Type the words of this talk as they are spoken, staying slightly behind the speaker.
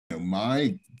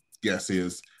my guess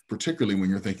is, particularly when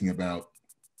you're thinking about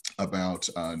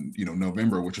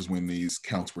November, which is when these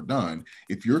counts were done,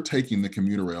 if you're taking the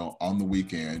commuter rail on the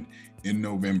weekend in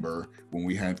November, when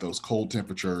we had those cold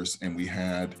temperatures and we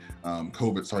had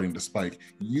COVID starting to spike,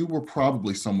 you were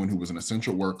probably someone who was an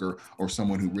essential worker or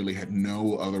someone who really had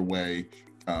no other way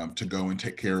to go and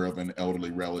take care of an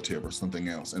elderly relative or something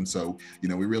else. And so,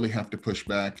 we really have to push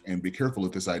back and be careful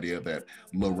with this idea that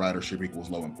low ridership equals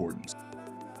low importance.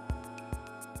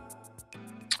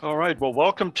 All right, well,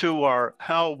 welcome to our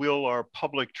How Will Our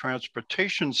Public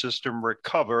Transportation System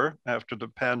Recover After the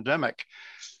Pandemic?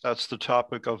 That's the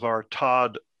topic of our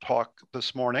TOD talk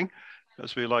this morning,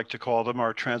 as we like to call them,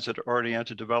 our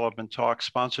Transit-Oriented Development Talk,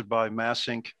 sponsored by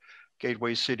MassINC,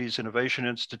 Gateway Cities Innovation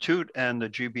Institute, and the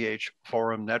GBH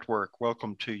Forum Network.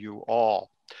 Welcome to you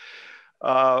all.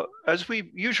 As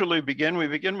we usually begin, we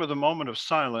begin with a moment of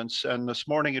silence, and this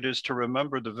morning it is to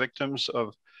remember the victims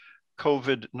of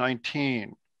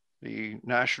COVID-19. The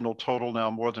national total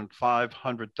now more than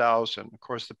 500,000. Of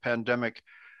course, the pandemic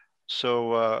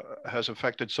has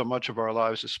affected so much of our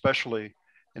lives, especially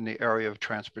in the area of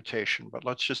transportation. But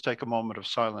let's just take a moment of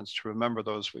silence to remember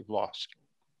those we've lost.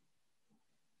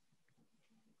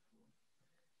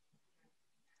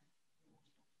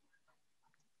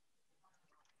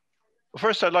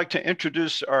 First, I'd like to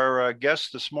introduce our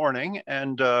guest this morning,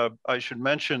 and I should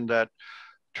mention that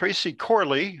Tracy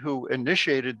Corley, who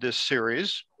initiated this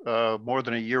series more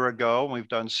than a year ago, we've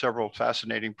done several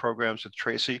fascinating programs with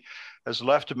Tracy, has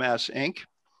left MassINC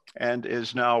and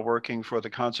is now working for the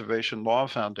Conservation Law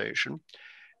Foundation.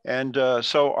 And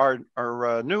so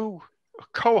our new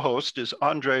co-host is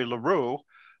André Leroux,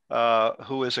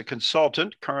 who is a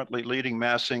consultant currently leading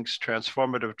MassINC's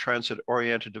Transformative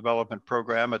Transit-Oriented Development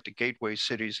Program at the Gateway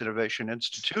Cities Innovation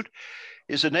Institute.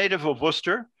 He's a native of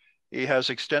Worcester. He has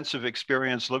extensive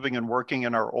experience living and working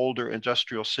in our older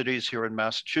industrial cities here in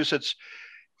Massachusetts.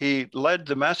 He led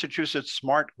the Massachusetts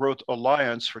Smart Growth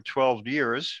Alliance for 12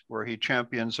 years, where he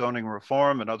championed zoning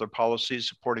reform and other policies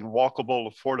supporting walkable,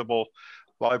 affordable,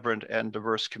 vibrant, and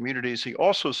diverse communities. He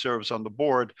also serves on the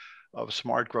board of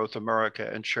Smart Growth America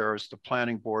and chairs the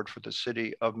planning board for the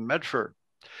city of Medford.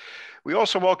 We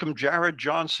also welcome Jared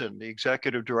Johnson, the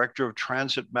Executive Director of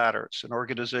TransitMatters, an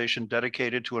organization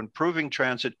dedicated to improving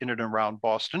transit in and around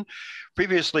Boston.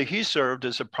 Previously, he served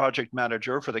as a project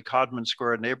manager for the Codman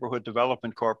Square Neighborhood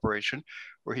Development Corporation,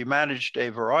 where he managed a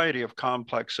variety of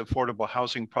complex affordable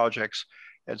housing projects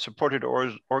and supported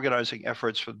organizing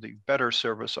efforts for the better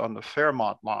service on the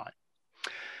Fairmont line.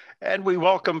 And we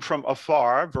welcome from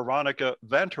afar, Veronica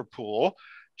Vanterpool.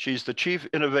 She's the Chief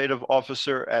Innovative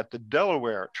Officer at the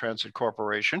Delaware Transit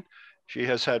Corporation. She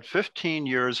has had 15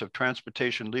 years of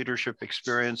transportation leadership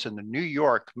experience in the New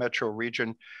York metro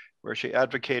region, where she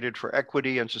advocated for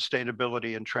equity and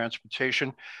sustainability in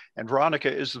transportation. And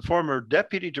Veronica is the former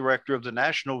Deputy Director of the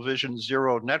National Vision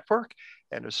Zero Network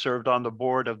and has served on the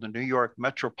board of the New York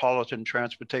Metropolitan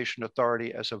Transportation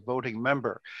Authority as a voting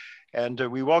member. And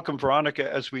we welcome Veronica,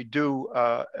 as we do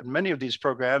in many of these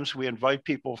programs. We invite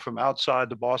people from outside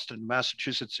the Boston,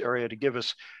 Massachusetts area to give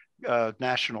us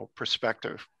national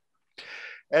perspective.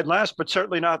 And last but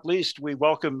certainly not least, we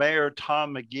welcome Mayor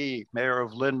Tom McGee, Mayor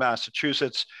of Lynn,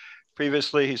 Massachusetts.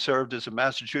 Previously, he served as a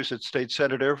Massachusetts State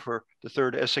Senator for the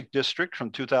 3rd Essex District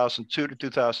from 2002 to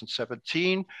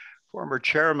 2017, former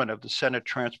chairman of the Senate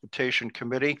Transportation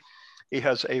Committee. He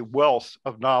has a wealth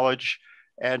of knowledge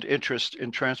and interest in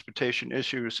transportation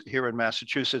issues here in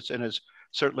Massachusetts, and is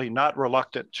certainly not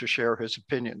reluctant to share his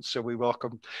opinions. So we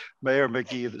welcome Mayor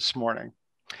McGee this morning.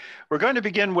 We're going to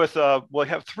begin with, we'll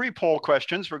have 3 poll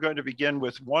questions. We're going to begin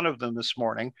with one of them this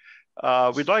morning.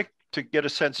 We'd like to get a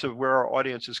sense of where our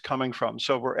audience is coming from.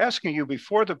 So we're asking you,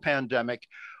 before the pandemic,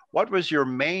 what was your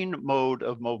main mode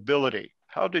of mobility?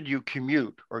 How did you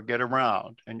commute or get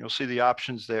around? And you'll see the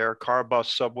options there: car,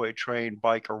 bus, subway, train,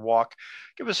 bike, or walk.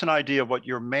 Give us an idea of what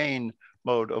your main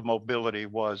mode of mobility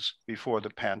was before the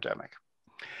pandemic.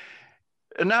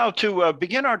 And now to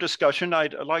begin our discussion,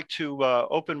 I'd like to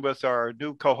open with our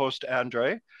new co-host,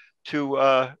 André,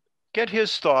 to get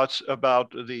his thoughts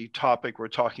about the topic we're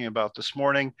talking about this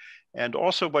morning, and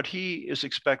also what he is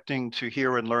expecting to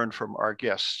hear and learn from our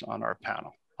guests on our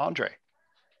panel. André.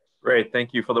 Great,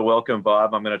 thank you for the welcome,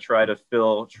 Bob. I'm going to try to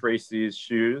fill Tracy's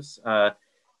shoes.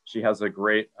 She has a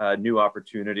great new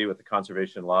opportunity with the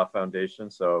Conservation Law Foundation,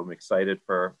 so I'm excited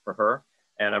for her.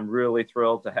 And I'm really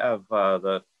thrilled to have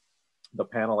the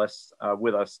panelists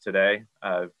with us today.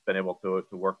 I've been able to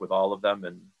work with all of them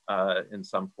in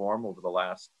some form over the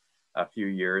last few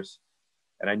years.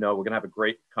 And I know we're going to have a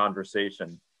great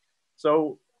conversation.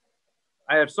 So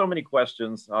I have so many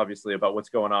questions, obviously, about what's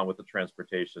going on with the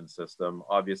transportation system.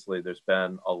 Obviously, there's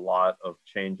been a lot of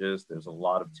changes. There's a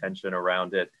lot of tension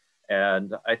around it.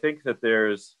 And I think that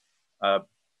there's,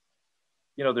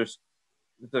 there's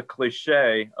the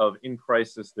cliche of in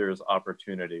crisis, there's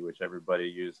opportunity, which everybody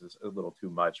uses a little too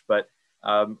much. But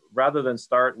rather than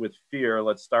start with fear,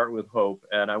 let's start with hope.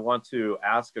 And I want to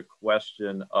ask a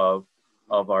question of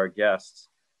our guests.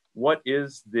 What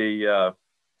is the,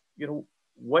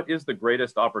 what is the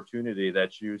greatest opportunity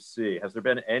that you see? Has there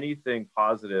been anything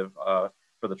positive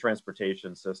for the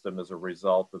transportation system as a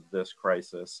result of this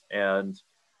crisis? And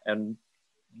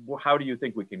how do you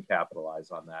think we can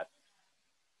capitalize on that?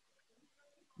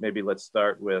 Maybe let's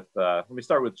start with, let me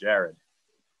start with Jared.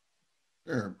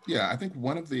 Sure. Yeah, I think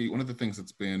one of the things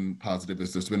that's been positive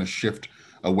is there's been a shift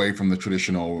away from the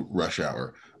traditional rush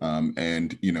hour.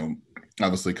 And,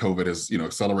 obviously COVID has,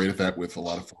 accelerated that with a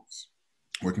lot of folks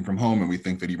working from home. And we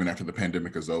think that even after the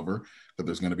pandemic is over, that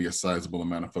there's going to be a sizable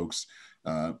amount of folks,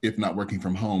 if not working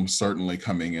from home, certainly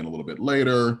coming in a little bit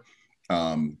later,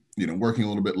 working a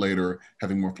little bit later,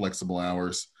 having more flexible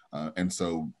hours. And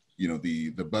so,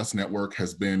 the bus network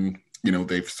has been,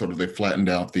 they've flattened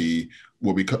out they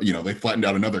flattened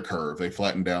out another curve. They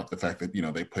flattened out the fact that,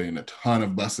 they put in a ton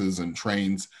of buses and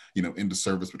trains, into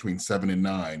service between 7 and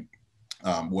 9.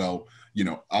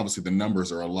 Obviously the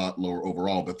numbers are a lot lower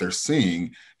overall, but they're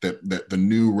seeing that the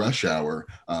new rush hour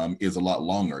is a lot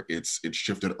longer. It's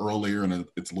shifted earlier and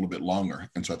it's a little bit longer.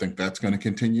 And so I think that's going to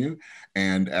continue.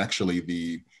 And actually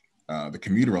the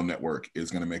commuter rail network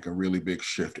is going to make a really big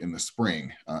shift in the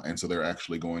spring. And so they're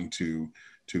actually going to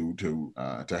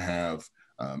have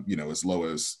as low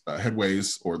as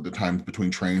headways or the times between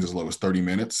trains as low as 30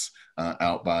 minutes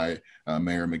out by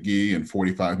Mayor McGee and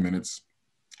 45 minutes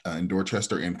in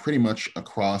Dorchester, and pretty much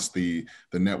across the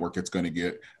network, it's going to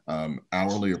get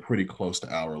hourly or pretty close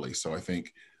to hourly. So I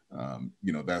think,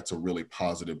 that's a really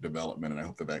positive development, and I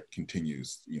hope that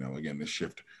continues. Again, this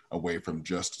shift away from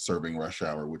just serving rush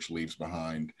hour, which leaves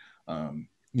behind,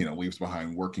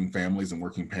 working families and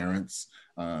working parents,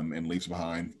 and leaves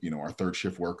behind, our third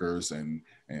shift workers and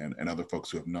other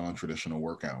folks who have non-traditional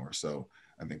work hours. So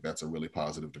I think that's a really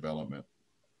positive development.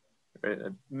 Great.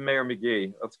 Mayor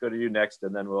McGee, let's go to you next,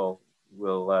 and then we'll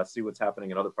see what's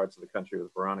happening in other parts of the country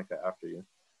with Veronica after you.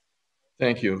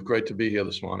 Thank you. Great to be here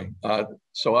this morning.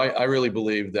 So I really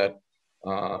believe that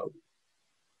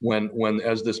when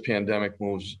as this pandemic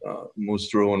moves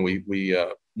through and we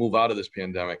move out of this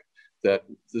pandemic, that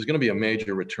there's going to be a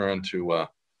major return to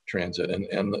transit,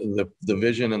 and the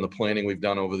vision and the planning we've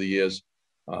done over the years,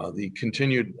 the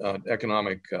continued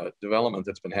economic development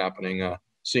that's been happening.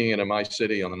 Seeing it in my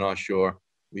city on the North Shore,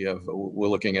 we're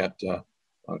looking at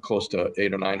close to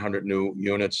 800 or 900 new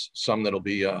units. Some that'll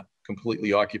be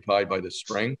completely occupied by the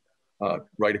spring,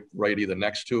 right either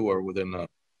next to or within a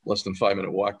less than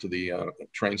 5-minute walk to the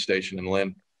train station in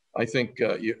Lynn. I think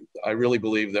I really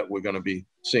believe that we're going to be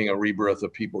seeing a rebirth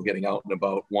of people getting out and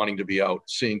about, wanting to be out,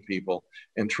 seeing people,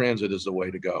 and transit is the way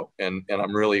to go. And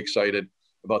I'm really excited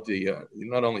about the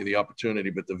not only the opportunity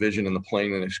but the vision and the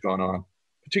planning that's gone on,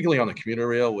 particularly on the commuter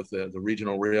rail with the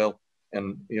regional rail,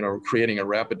 and creating a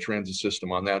rapid transit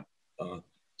system on that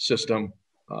system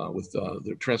with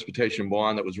the transportation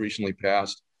bond that was recently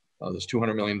passed. There's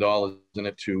 $200 million in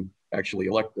it to actually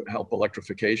help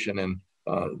electrification and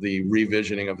the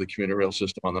revisioning of the commuter rail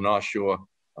system on the North Shore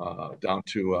down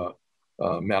to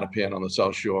Mattapan on the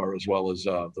South Shore, as well as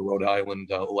the Rhode Island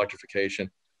electrification.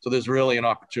 So there's really an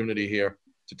opportunity here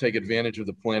to take advantage of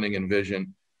the planning and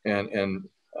vision and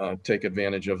take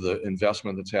advantage of the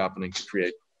investment that's happening to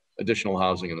create additional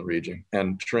housing in the region.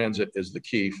 And transit is the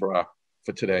key for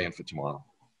today and for tomorrow.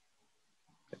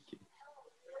 Thank you.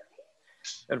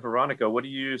 And Veronica, what are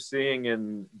you seeing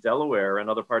in Delaware and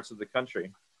other parts of the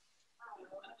country?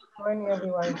 Good morning,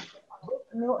 everyone. This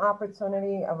new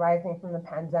opportunity arising from the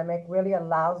pandemic really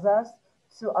allows us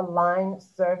to align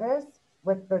service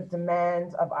with the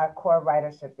demands of our core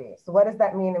ridership base. So what does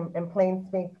that mean in plain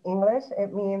speak English?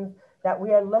 It means that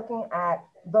we are looking at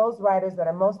those riders that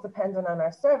are most dependent on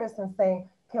our service and saying,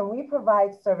 can we provide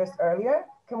service earlier?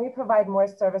 Can we provide more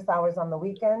service hours on the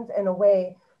weekends in a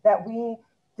way that we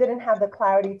didn't have the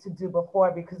clarity to do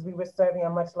before because we were serving a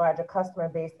much larger customer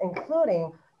base,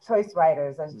 including choice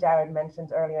riders, as Jared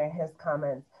mentioned earlier in his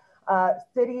comments.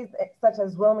 Cities such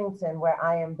as Wilmington, where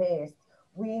I am based,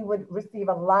 we would receive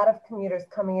a lot of commuters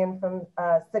coming in from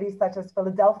cities such as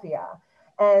Philadelphia.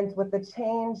 And with the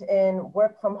change in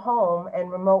work from home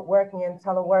and remote working and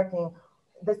teleworking,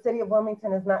 the city of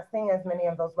Wilmington is not seeing as many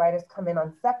of those riders come in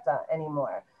on SEPTA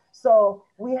anymore. So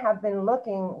we have been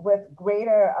looking with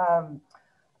greater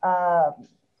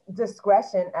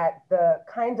discretion at the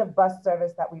kind of bus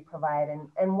service that we provide,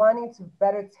 and wanting to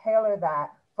better tailor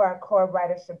that for our core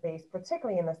ridership base,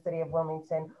 particularly in the city of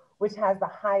Wilmington, which has the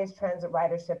highest transit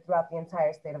ridership throughout the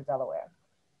entire state of Delaware.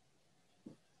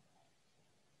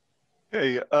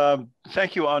 Hey,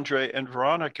 thank you, Andre and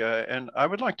Veronica. And I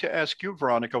would like to ask you,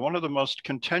 Veronica, one of the most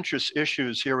contentious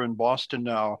issues here in Boston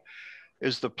now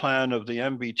is the plan of the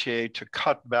MBTA to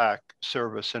cut back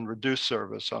service and reduce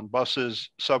service on buses,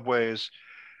 subways.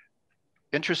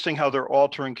 Interesting how they're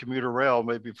altering commuter rail,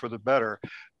 maybe for the better.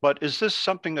 But is this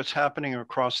something that's happening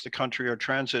across the country? Are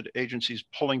transit agencies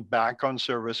pulling back on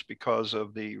service because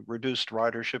of the reduced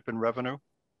ridership and revenue?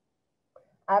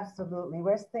 Absolutely.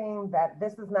 We're seeing that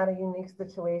this is not a unique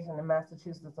situation in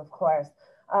Massachusetts, of course.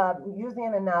 Using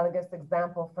an analogous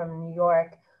example from New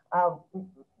York,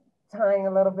 tying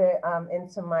a little bit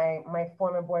into my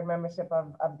former board membership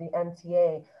of the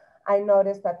MTA, I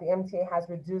noticed that the MTA has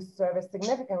reduced service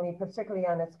significantly, particularly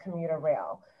on its commuter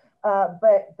rail.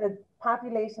 But the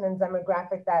population and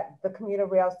demographic that the commuter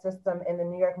rail system in the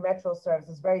New York Metro serves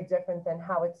is very different than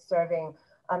how it's serving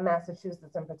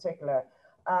Massachusetts in particular.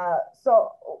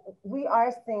 So we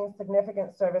are seeing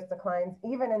significant service declines,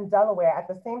 even in Delaware. At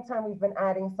the same time, we've been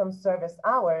adding some service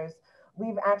hours.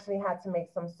 We've actually had to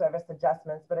make some service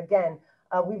adjustments. But again,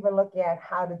 we've been looking at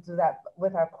how to do that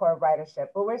with our core ridership.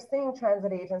 But we're seeing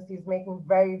transit agencies making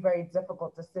very, very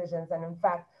difficult decisions. And in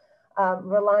fact,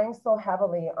 relying so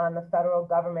heavily on the federal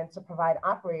government to provide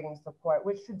operating support,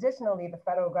 which traditionally the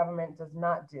federal government does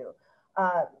not do,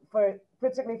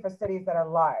 particularly for cities that are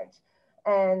large.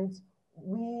 And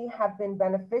we have been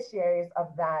beneficiaries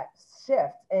of that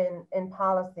shift in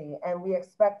policy, and we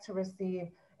expect to receive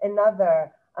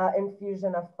another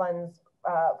infusion of funds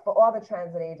for all the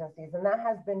transit agencies. And that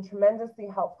has been tremendously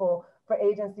helpful for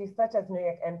agencies such as New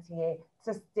York MTA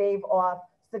to stave off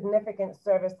significant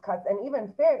service cuts and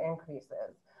even fare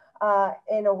increases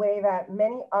in a way that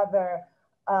many other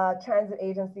transit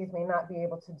agencies may not be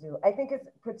able to do. I think it's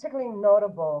particularly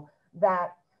notable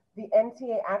that the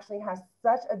MTA actually has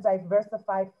such a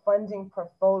diversified funding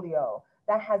portfolio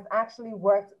that has actually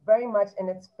worked very much in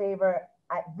its favor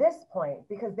at this point,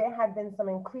 because there had been some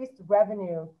increased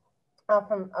revenue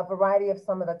from a variety of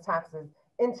some of the taxes,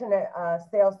 internet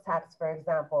sales tax, for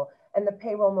example, and the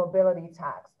payroll mobility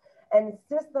tax. And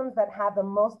systems that have the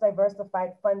most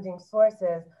diversified funding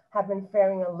sources have been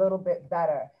faring a little bit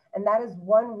better. And that is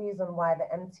one reason why the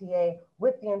MTA,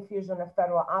 with the infusion of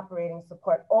federal operating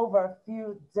support over a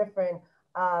few different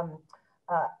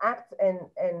acts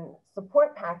and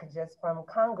support packages from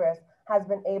Congress, has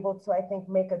been able to, I think,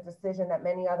 make a decision that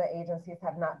many other agencies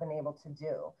have not been able to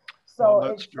do. So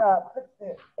well, it's puts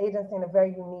the agency in a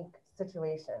very unique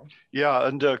situation. Yeah,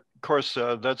 and of course,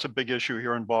 that's a big issue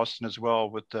here in Boston as well.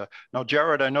 With now,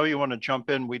 Jared, I know you want to jump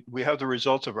in. We have the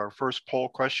results of our first poll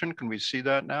question. Can we see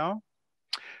that now?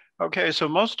 Okay, so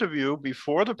most of you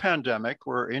before the pandemic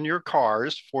were in your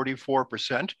cars,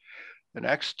 44%. The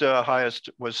next highest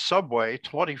was subway,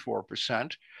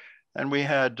 24%. And we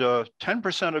had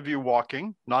 10% of you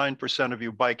walking, 9% of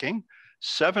you biking,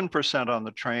 7% on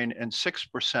the train, and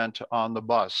 6% on the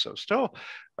bus. So still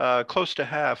close to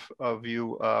half of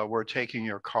you were taking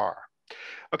your car.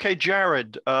 Okay,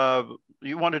 Jared,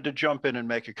 you wanted to jump in and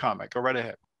make a comment. Go right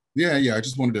ahead. Yeah. I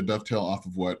just wanted to dovetail off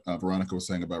of what Veronica was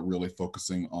saying about really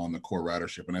focusing on the core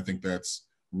ridership. And I think that's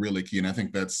really key. And I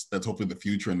think that's hopefully the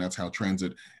future. And that's how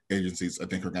transit agencies, I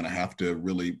think, are going to have to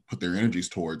really put their energies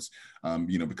towards,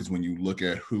 because when you look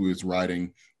at who is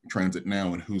riding transit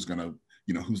now and who's going to,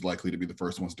 who's likely to be the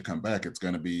first ones to come back, it's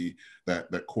going to be that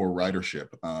core ridership.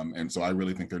 And so I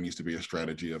really think there needs to be a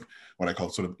strategy of what I call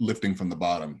sort of lifting from the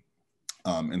bottom.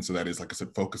 And so that is, like I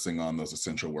said, focusing on those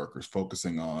essential workers,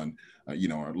 focusing on,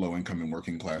 our low income and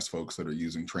working class folks that are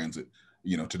using transit,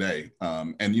 today.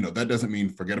 And, that doesn't mean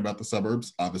forget about the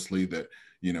suburbs. Obviously that,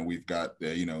 we've got,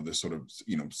 this sort of,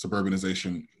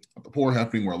 suburbanization of the poor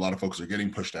happening where a lot of folks are getting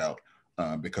pushed out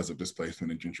because of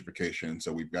displacement and gentrification.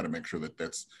 So we've got to make sure that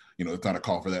that's, it's not a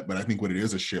call for that. But I think what it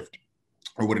is a shift,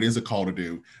 or what it is a call to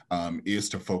do, is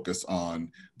to focus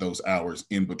on those hours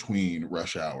in between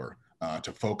rush hour.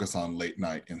 To focus on late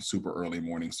night and super early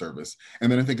morning service.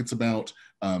 And then I think it's about,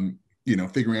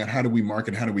 figuring out how do we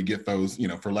market, how do we get those,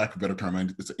 for lack of a better term,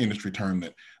 it's an industry term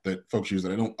that folks use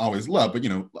that I don't always love, but,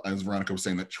 as Veronica was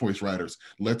saying, that choice riders,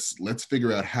 let's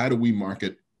figure out how do we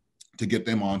market to get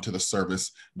them onto the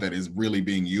service that is really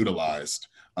being utilized,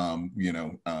 and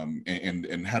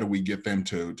how do we get them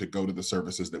to go to the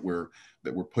services that we're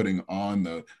putting on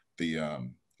the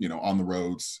on the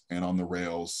roads and on the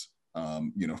rails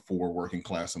you know, for working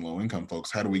class and low income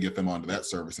folks? How do we get them onto that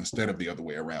service instead of the other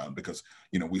way around? Because,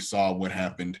 you know, we saw what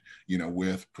happened, you know,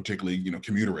 with particularly, you know,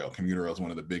 commuter rail. Commuter rail is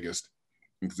one of the biggest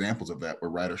examples of that, where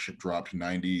ridership dropped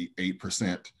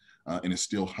 98% and is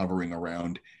still hovering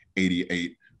around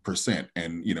 88%.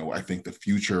 And, you know, I think the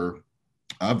future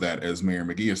of that, as Mayor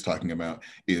McGee is talking about,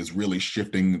 is really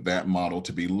shifting that model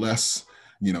to be less,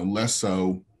 you know, less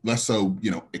so,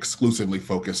 you know, exclusively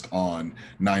focused on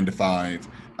 9 to 5,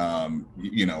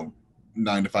 you know,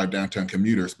 9 to 5 downtown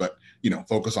commuters, but, you know,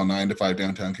 focus on 9 to 5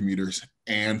 downtown commuters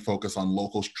and focus on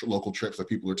local trips that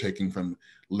people are taking from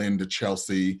Lynn to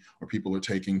Chelsea, or people are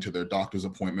taking to their doctor's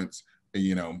appointments,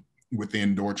 you know,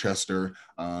 within Dorchester,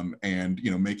 and,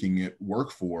 you know, making it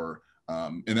work for,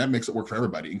 and that makes it work for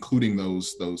everybody, including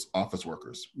those office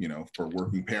workers, you know, for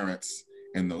working parents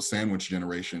and those sandwich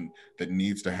generation that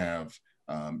needs to have,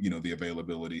 you know, the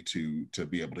availability to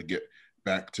be able to get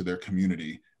back to their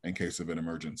community in case of an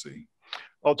emergency.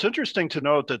 Well, it's interesting to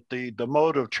note that the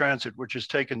mode of transit which has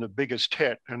taken the biggest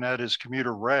hit, and that is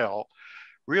commuter rail,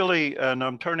 really, and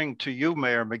I'm turning to you,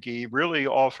 Mayor McGee, really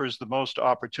offers the most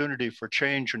opportunity for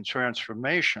change and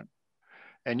transformation.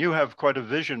 And you have quite a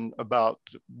vision about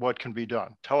what can be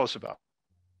done. Tell us about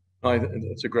it.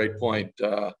 That's a great point.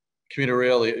 Commuter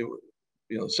rail, you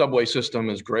know, the subway system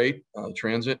is great,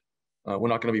 transit. We're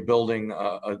not going to be building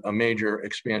a major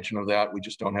expansion of that. We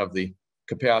just don't have the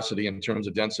capacity in terms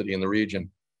of density in the region.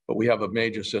 But we have a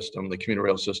major system, the commuter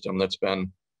rail system, that's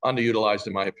been underutilized,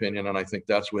 in my opinion. And I think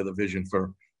that's where the vision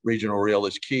for regional rail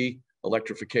is key.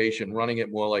 Electrification, running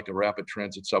it more like a rapid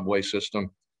transit subway system.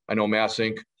 I know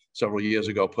MassINC several years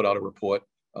ago put out a report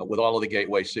with all of the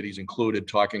gateway cities included,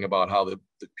 talking about how the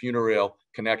commuter rail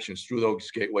connections through those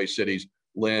gateway cities,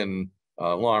 Lynn,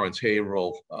 Lawrence,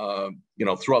 Haverhill, you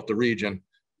know, throughout the region,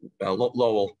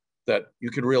 Lowell, that you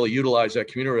can really utilize that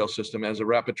commuter rail system as a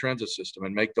rapid transit system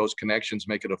and make those connections,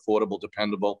 make it affordable,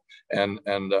 dependable, and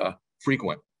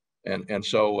frequent. And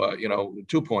so, you know,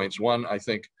 2 points. One, I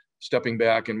think stepping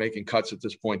back and making cuts at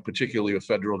this point, particularly with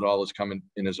federal dollars coming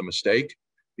in, is a mistake,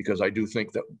 because I do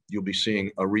think that you'll be seeing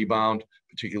a rebound,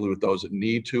 particularly with those that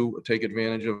need to take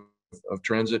advantage of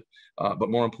transit. But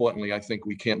more importantly, I think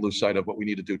we can't lose sight of what we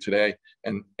need to do today.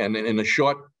 And in the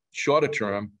shorter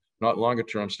term, not longer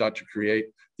term, start to create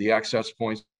the access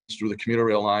points through the commuter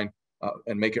rail line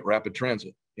and make it rapid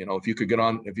transit. You know, if you can get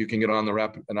on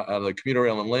the commuter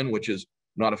rail in Lynn, which is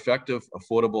not effective,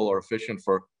 affordable, or efficient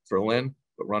for Lynn,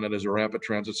 but run it as a rapid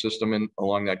transit system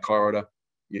along that corridor,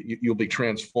 you'll be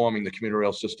transforming the commuter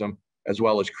rail system, as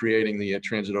well as creating the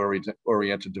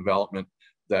transit-oriented development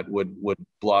that would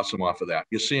blossom off of that.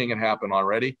 You're seeing it happen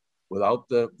already without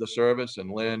the service in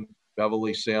Lynn,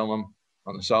 Beverly, Salem,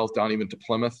 on the south, down even to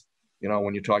Plymouth. You know,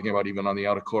 when you're talking about even on the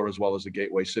outer core, as well as the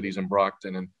gateway cities in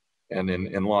Brockton and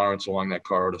in Lawrence along that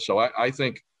corridor. So I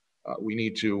think we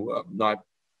need to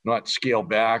not scale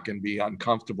back and be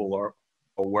uncomfortable or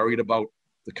worried about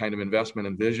the kind of investment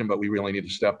and vision, but we really need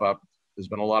to step up. There's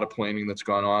been a lot of planning that's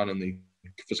gone on, and the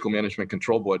Fiscal Management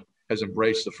Control Board has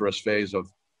embraced the first phase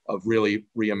of really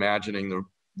reimagining the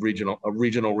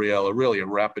regional rail, or really a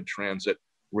rapid transit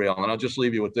rail. And I'll just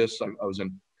leave you with this. I was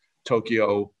in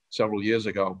Tokyo several years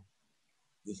ago.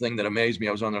 The thing that amazed me,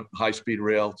 I was on a high-speed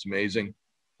rail. It's amazing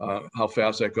how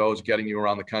fast that goes, getting you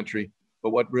around the country.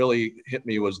 But what really hit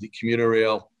me was the commuter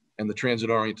rail and the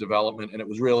transit-oriented development. And it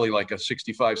was really like a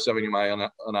 65, 70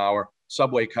 mile an hour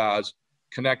subway cars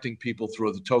connecting people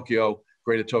through the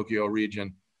greater Tokyo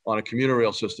region on a commuter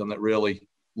rail system that really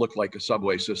looked like a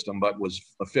subway system, but was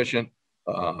efficient,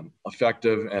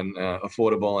 effective, and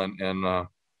affordable, and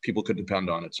people could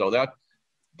depend on it. So that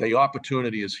the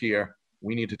opportunity is here.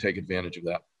 We need to take advantage of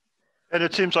that. And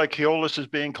it seems like Keolis is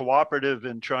being cooperative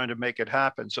in trying to make it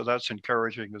happen. So that's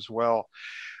encouraging as well.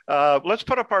 Let's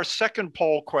put up our second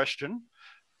poll question.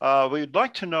 We'd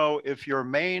like to know if your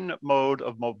main mode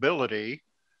of mobility,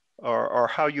 or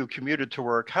how you commuted to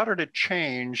work, how did it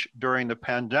change during the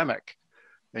pandemic?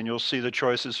 And you'll see the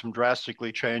choices from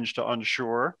drastically changed to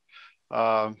unsure.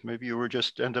 Maybe you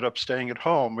ended up staying at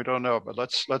home. We don't know, but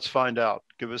let's find out.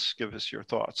 Give us your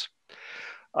thoughts.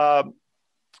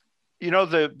 You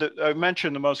know, I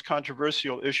mentioned the most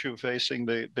controversial issue facing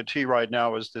the T right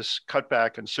now is this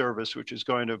cutback in service, which is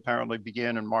going to apparently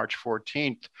begin on March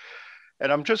 14th.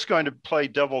 And I'm just going to play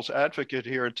devil's advocate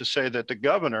here to say that the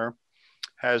governor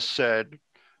has said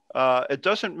it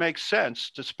doesn't make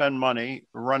sense to spend money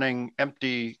running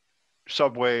empty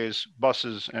subways,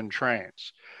 buses, and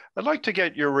trains. I'd like to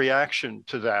get your reaction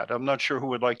to that. I'm not sure who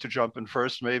would like to jump in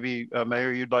first. Maybe,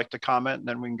 Mayor, you'd like to comment, and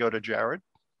then we can go to Jared.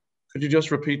 Could you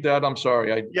just repeat that? I'm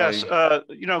sorry. Yes,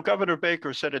 you know, Governor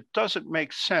Baker said it doesn't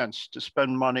make sense to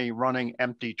spend money running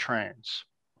empty trains.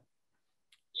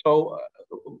 So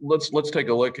let's take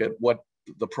a look at what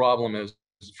the problem is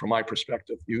from my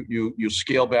perspective. You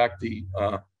scale back the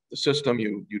system,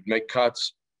 you'd make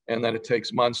cuts, and then it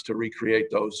takes months to recreate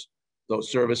those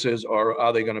services, or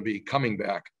are they going to be coming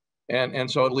back? And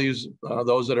so it leaves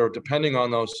those that are depending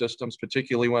on those systems,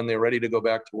 particularly when they're ready to go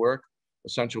back to work.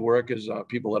 Essential workers,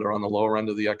 people that are on the lower end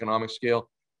of the economic scale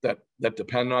that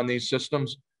depend on these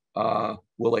systems.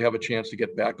 Will they have a chance to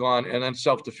get back on? And then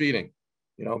self-defeating,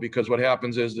 you know, because what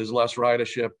happens is there's less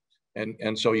ridership,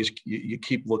 and so you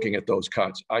keep looking at those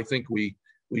cuts. I think we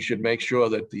should make sure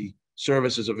that the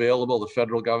service is available. The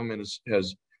federal government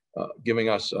has giving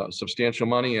us substantial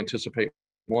money, anticipate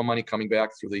more money coming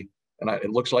back through it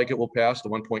looks like it will pass the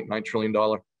 $1.9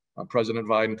 trillion President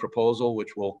Biden proposal,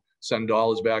 which will send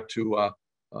dollars back to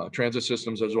transit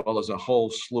systems, as well as a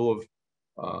whole slew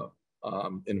of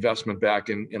investment back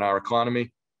in our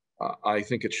economy. I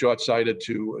think it's short-sighted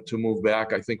to move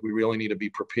back. I think we really need to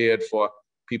be prepared for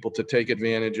people to take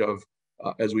advantage of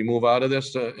as we move out of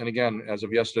this. And again, as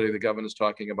of yesterday, the governor's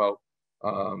talking about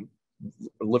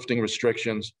lifting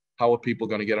restrictions. How are people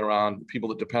going to get around? People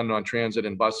that depend on transit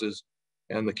and buses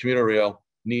and the commuter rail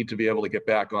need to be able to get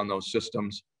back on those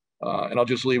systems. And I'll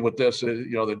just leave with this,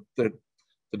 you know, the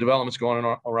developments going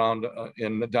on around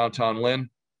in the downtown Lynn,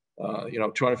 you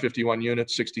know, 251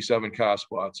 units, 67 car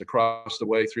spots across the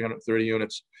way, 330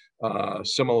 units,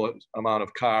 similar amount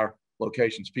of car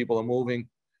locations. People are moving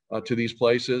to these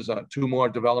places. 2 more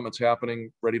developments happening,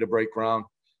 ready to break ground.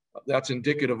 That's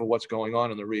indicative of what's going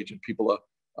on in the region. People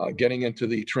are getting into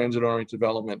the transit-oriented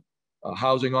development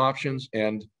housing options,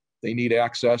 and they need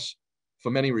access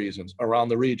for many reasons around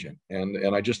the region.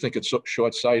 And I just think it's so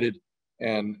short-sighted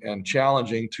and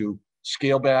challenging to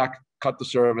scale back, cut the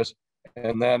service,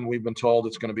 and then we've been told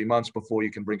it's going to be months before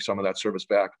you can bring some of that service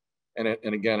back. And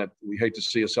again, we hate to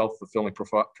see a self-fulfilling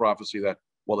prophecy that,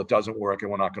 well, it doesn't work and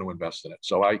we're not going to invest in it.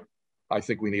 So I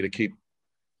think we need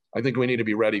to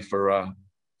be ready for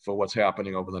what's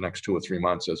happening over the next 2 or 3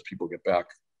 months as people get back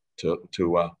to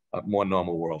more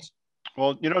normal worlds.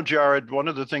 Well, you know, Jared, one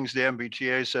of the things the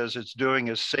MBTA says it's doing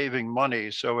is saving money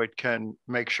so it can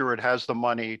make sure it has the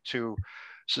money to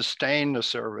sustain the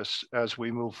service as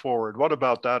we move forward. What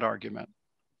about that argument?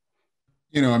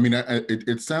 You know, I mean,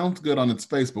 it sounds good on its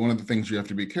face, but one of the things you have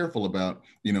to be careful about,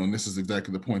 you know, and this is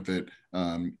exactly the point that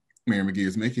Mayor McGee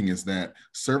is making, is that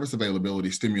service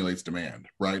availability stimulates demand,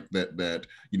 right? That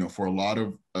you know, for a lot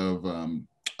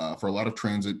of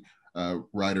transit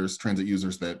riders, transit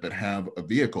users that have a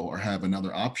vehicle or have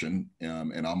another option,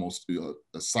 and almost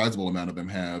a sizable amount of them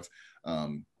have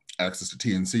access to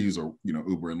TNCs or, you know,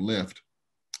 Uber and Lyft.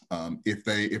 If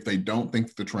they don't think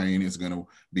that the train is going to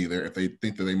be there, if they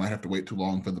think that they might have to wait too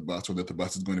long for the bus, or that the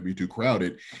bus is going to be too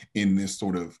crowded in this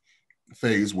sort of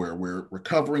phase where we're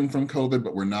recovering from COVID,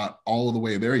 but we're not all of the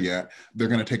way there yet, they're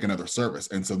going to take another service.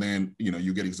 And so then, you know,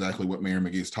 you get exactly what Mayor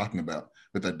McGee is talking about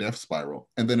with that death spiral.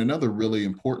 And then another really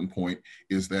important point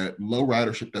is that low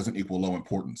ridership doesn't equal low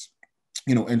importance.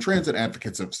 You know, and transit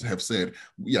advocates have said,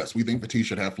 yes, we think the T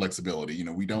should have flexibility. You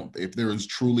know, we don't, if there is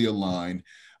truly a line,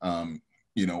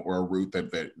 you know, or a route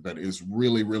that is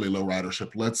really, really low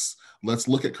ridership, let's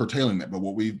look at curtailing that. But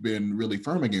what we've been really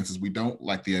firm against is we don't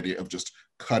like the idea of just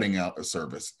cutting out a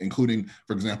service, including,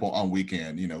 for example, on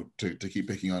weekend, you know, to keep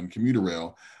picking on commuter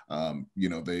rail, you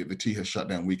know, the T has shut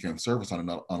down weekend service on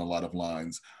a lot of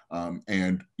lines.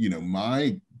 And, you know,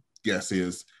 my guess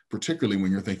is, particularly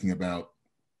when you're thinking about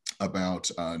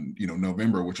you know,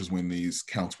 November, which is when these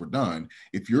counts were done,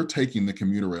 if you're taking the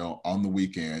commuter rail on the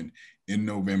weekend in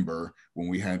November, when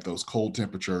we had those cold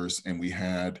temperatures and we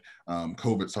had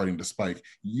COVID starting to spike,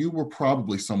 you were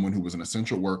probably someone who was an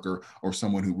essential worker or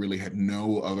someone who really had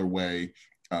no other way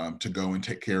to go and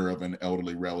take care of an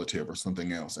elderly relative or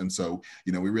something else. And so,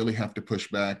 you know, we really have to push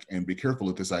back and be careful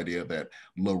with this idea that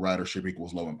low ridership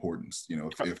equals low importance. You know,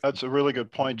 if that's a really good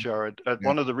point, Jared. At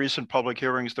one of the recent public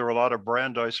hearings, there were a lot of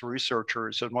Brandeis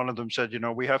researchers, and one of them said, you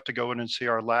know, we have to go in and see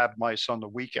our lab mice on the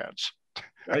weekends.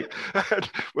 Right.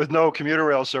 With no commuter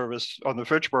rail service on the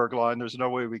Fitchburg line, there's no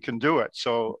way we can do it.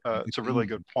 So it's a really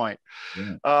good point.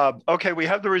 Yeah. Okay, we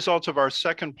have the results of our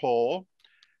second poll.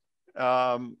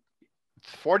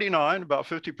 49, about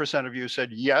 50% of you said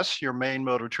yes, your main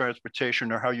mode of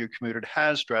transportation or how you commuted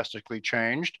has drastically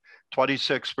changed.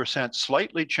 26%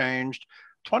 slightly changed.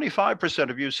 25%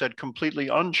 of you said completely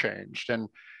unchanged, and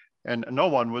no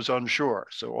one was unsure.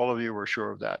 So all of you were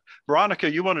sure of that.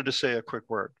 Veronica, you wanted to say a quick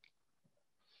word.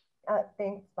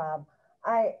 Thanks, Bob.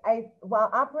 While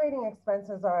operating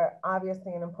expenses are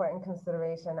obviously an important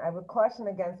consideration, I would caution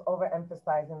against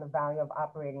overemphasizing the value of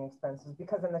operating expenses,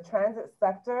 because in the transit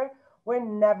sector, we're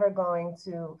never going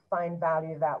to find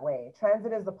value that way.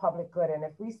 Transit is a public good, and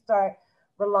if we start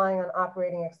relying on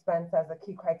operating expense as a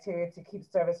key criteria to keep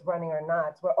service running or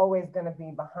not, we're always going to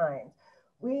be behind.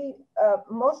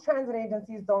 Most transit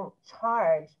agencies don't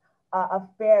charge a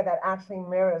fare that actually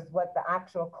mirrors what the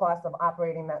actual cost of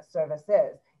operating that service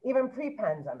is, even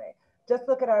pre-pandemic. Just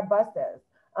look at our buses.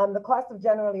 The cost of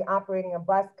generally operating a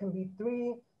bus can be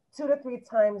 2 to 3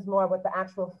 times more what the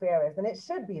actual fare is, and it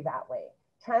should be that way.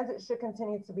 Transit should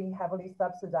continue to be heavily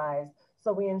subsidized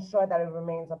so we ensure that it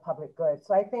remains a public good.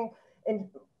 So I think in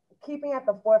keeping at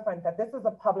the forefront that this is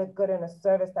a public good and a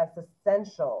service that's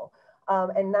essential,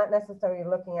 and not necessarily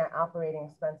looking at operating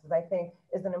expenses, I think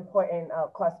is an important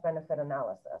cost-benefit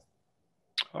analysis.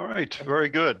 All right, very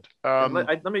good.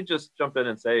 Let me just jump in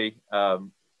and say a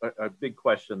big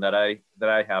question that I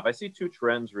have. I see two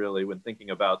trends really when thinking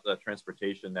about the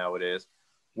transportation nowadays.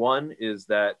 One is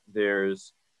that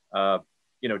there's,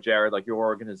 Jared, like your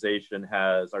organization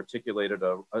has articulated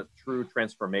a true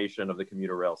transformation of the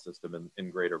commuter rail system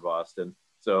in Greater Boston.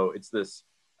 So it's this,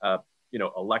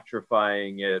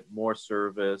 electrifying it, more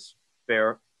service,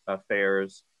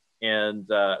 fares, and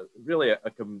really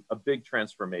a big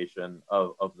transformation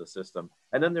of the system.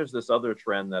 And then there's this other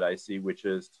trend that I see, which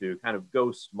is to kind of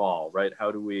go small, right?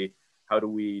 How do we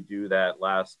do that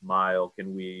last mile?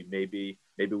 Can we maybe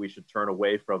we should turn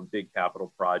away from big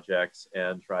capital projects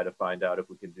and try to find out if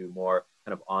we can do more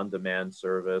kind of on-demand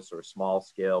service or small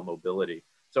scale mobility.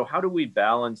 So how do we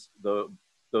balance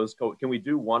those? Can we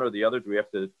do one or the other?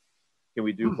 Can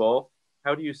we do both?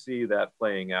 How do you see that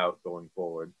playing out going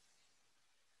forward?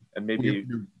 And maybe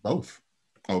do both.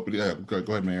 Oh, but yeah, go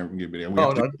ahead, Mayor.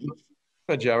 No,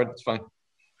 Jared, it's fine.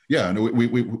 Yeah, no,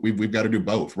 we've got to do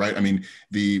both, right? I mean,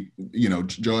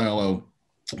 Joello,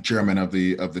 chairman of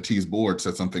the T's board,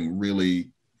 said something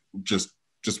really just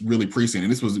really prescient,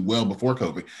 and this was well before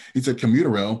COVID. He said commuter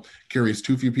rail carries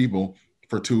too few people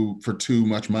for too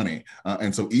much money,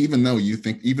 and so even though you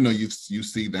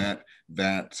see that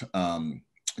that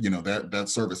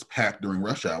service packed during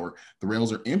rush hour, the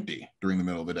rails are empty during the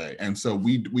middle of the day. And so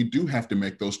we do have to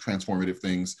make those transformative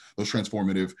things, those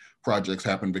transformative projects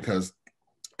happen, because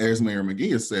as Mayor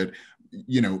McGee has said,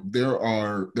 there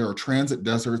are transit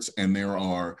deserts and there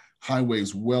are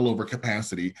highways well over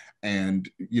capacity. And,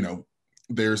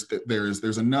 there's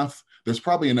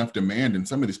probably enough demand in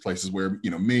some of these places where,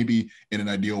 maybe in an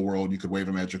ideal world, you could wave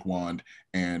a magic wand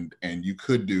and you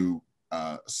could do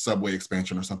subway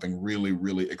expansion or something really,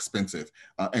 really expensive.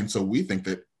 And so we think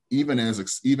that even as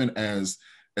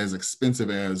expensive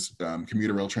as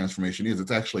commuter rail transformation is,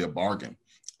 it's actually a bargain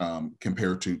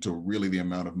compared to really the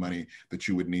amount of money that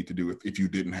you would need to do if you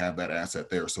didn't have that asset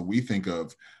there. So we think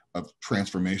of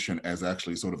transformation as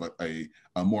actually sort of a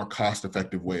more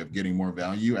cost-effective way of getting more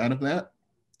value out of that.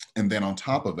 And then on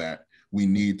top of that, we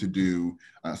need to do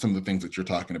some of the things that you're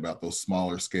talking about, those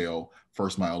smaller scale,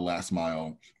 first mile, last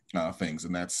mile things.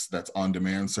 And that's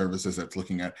on-demand services. That's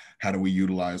looking at how do we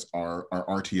utilize our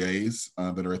RTAs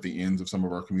that are at the ends of some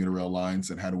of our commuter rail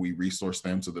lines, and how do we resource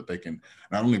them so that they can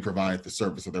not only provide the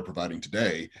service that they're providing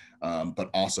today, but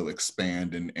also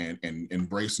expand and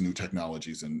embrace new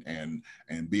technologies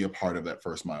and be a part of that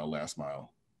first mile, last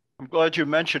mile. I'm glad you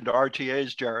mentioned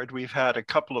RTAs, Jared. We've had a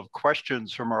couple of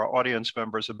questions from our audience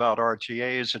members about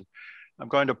RTAs, and I'm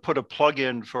going to put a plug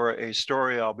in for a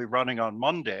story I'll be running on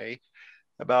Monday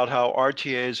about how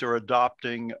RTAs are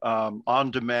adopting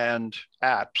on-demand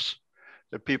apps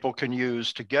that people can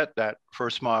use to get that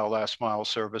first mile, last mile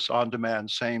service on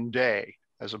demand same day,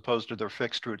 as opposed to their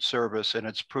fixed route service, and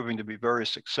it's proving to be very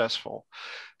successful.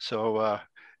 So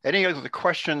any of the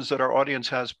questions that our audience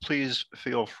has, please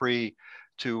feel free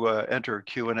to enter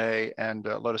Q&A and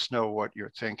let us know what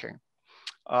you're thinking.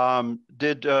 Mayor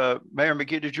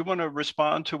McGee, did you want to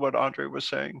respond to what Andre was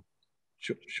saying?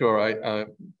 Sure.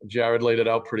 Jared laid it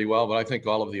out pretty well, but I think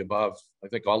all of the above, I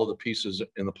think all of the pieces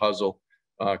in the puzzle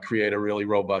create a really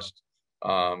robust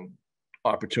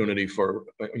opportunity for,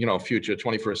 future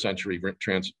 21st century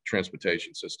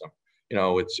transportation system.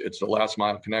 It's the last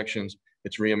mile connections.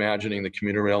 It's reimagining the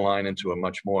commuter rail line into a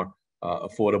much more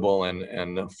affordable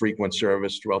and frequent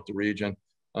service throughout the region.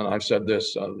 And I've said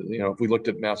this, if we looked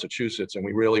at Massachusetts and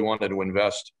we really wanted to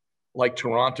invest like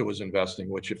Toronto was investing,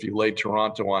 which if you laid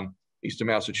Toronto on eastern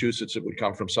Massachusetts, it would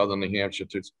come from southern New Hampshire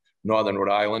to northern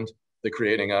Rhode Island. They're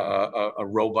creating a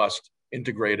robust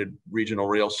integrated regional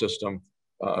rail system,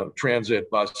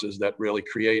 transit buses that really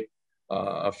create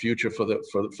a future for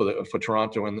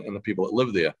Toronto and the people that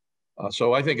live there.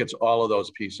 So I think it's all of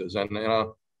those pieces. And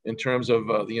in terms of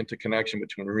the interconnection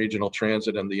between regional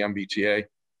transit and the MBTA,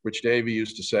 Rich Davey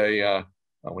used to say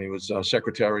when he was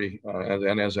secretary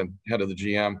and as a head of the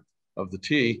GM of the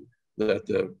T, that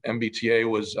the MBTA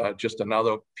was just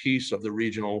another piece of the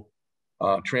regional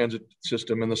transit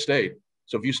system in the state.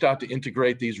 So if you start to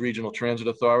integrate these regional transit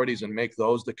authorities and make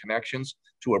those the connections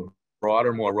to a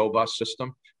broader, more robust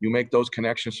system, you make those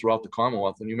connections throughout the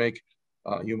Commonwealth, and you make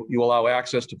you allow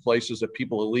access to places that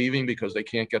people are leaving because they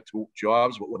can't get to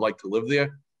jobs but would like to live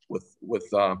there, with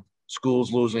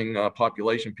schools losing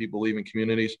population, people leaving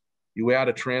communities. You add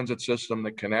a transit system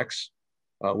that connects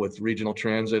with regional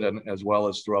transit and as well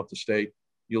as throughout the state,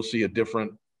 you'll see a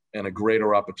different and a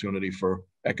greater opportunity for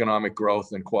economic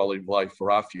growth and quality of life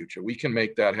for our future. We can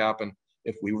make that happen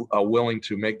if we are willing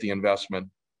to make the investment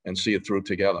and see it through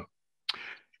together.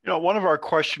 You know, one of our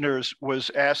questioners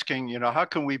was asking, you know, how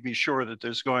can we be sure that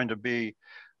there's going to be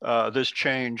this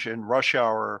change in rush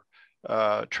hour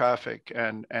traffic?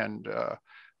 And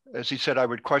as he said, I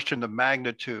would question the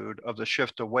magnitude of the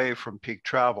shift away from peak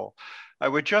travel. I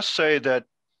would just say that,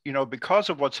 you know, because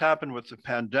of what's happened with the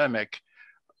pandemic,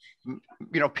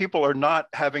 you know, people are not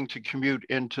having to commute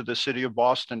into the city of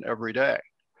Boston every day.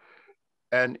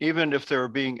 And even if they're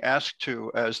being asked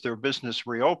to as their business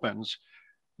reopens,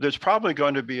 there's probably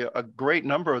going to be a great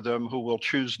number of them who will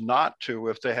choose not to,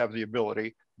 if they have the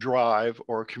ability, drive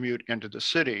or commute into the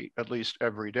city at least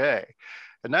every day.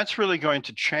 And that's really going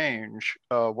to change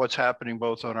what's happening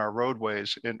both on our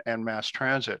roadways and mass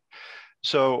transit.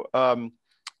 So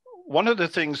one of the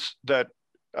things that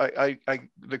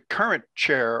the current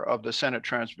chair of the Senate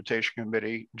Transportation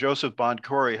Committee, Joseph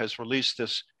Boncory, has released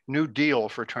this new deal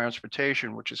for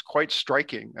transportation, which is quite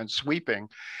striking and sweeping,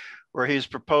 where he's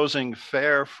proposing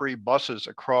fare-free buses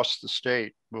across the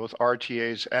state, both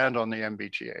RTAs and on the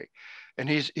MBTA. And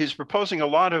he's proposing a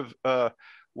lot of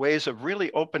ways of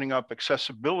really opening up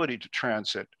accessibility to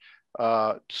transit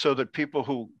so that people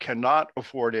who cannot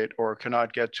afford it or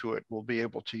cannot get to it will be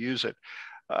able to use it.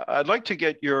 I'd like to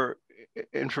get your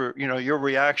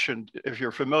reaction, if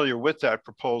you're familiar with that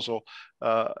proposal,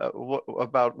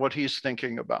 about what he's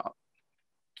thinking about.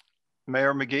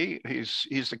 Mayor McGee,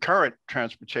 he's the current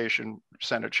Transportation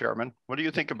Senate Chairman. What do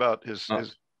you think about his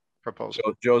proposal?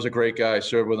 So Joe's a great guy. I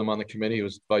served with him on the committee. He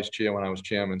was vice chair when I was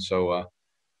chairman. So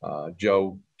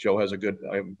Joe has a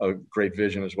great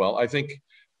vision as well. I think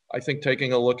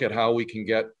taking a look at how we can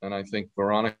get, and I think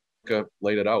Veronica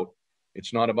laid it out,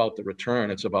 it's not about the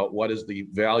return. It's about what is the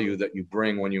value that you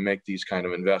bring when you make these kind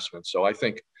of investments. So I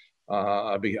think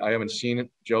I haven't seen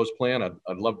Joe's plan.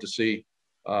 I'd love to see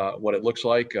what it looks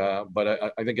like.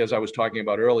 But I think, as I was talking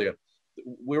about earlier,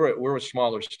 we're a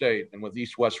smaller state, and with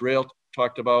East-West Rail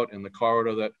talked about in the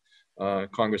corridor that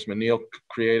Congressman Neal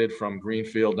created from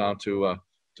Greenfield down to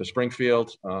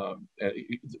Springfield,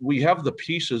 we have the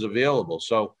pieces available.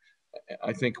 So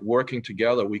I think working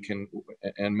together, we can,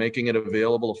 and making it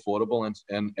available, affordable,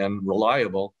 and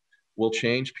reliable, will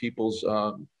change people's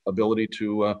ability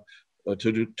to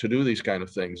do these kind of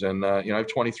things. And I have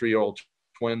 23-year-old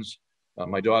twins.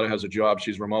 My daughter has a job.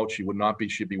 She's remote.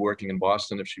 She'd be working in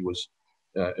Boston if she was,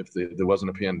 if there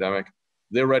wasn't a pandemic.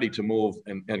 They're ready to move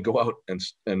and go out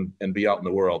and be out in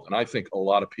the world. And I think a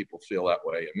lot of people feel that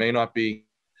way. It may not be,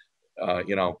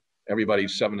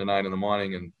 everybody's 7 to 9 in the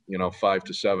morning and 5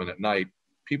 to 7 at night.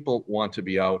 People want to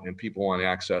be out, and people want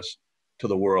access to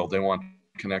the world. They want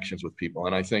connections with people.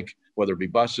 And I think whether it be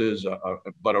buses,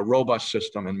 but a robust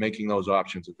system, and making those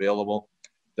options available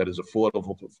that is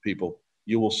affordable for people,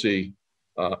 you will see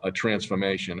a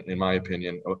transformation, in my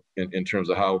opinion, in terms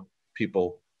of how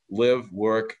people live,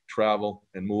 work, travel,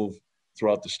 and move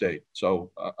throughout the state.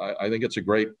 So I think it's a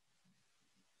great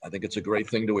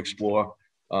thing to explore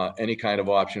any kind of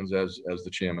options as the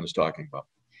chairman is talking about.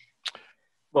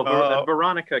 Well,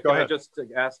 Veronica, can I just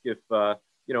ask if,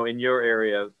 in your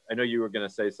area, I know you were going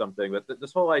to say something, but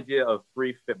this whole idea of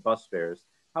free bus fares,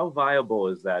 how viable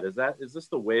is that? Is this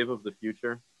the wave of the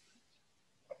future?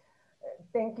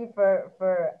 Thank you for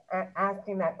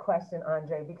asking that question,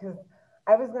 Andre, because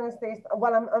I was going to say,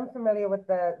 while I'm unfamiliar with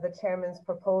the chairman's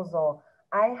proposal,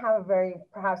 I have a very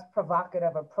perhaps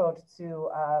provocative approach to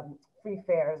free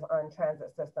fares on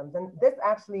transit systems. And this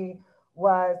actually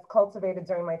was cultivated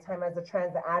during my time as a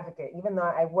transit advocate. Even though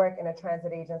I work in a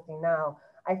transit agency now,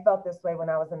 I felt this way when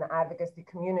I was in the advocacy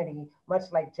community, much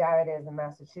like Jared is in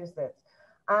Massachusetts.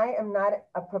 I am not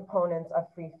a proponent of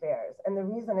free fares. And the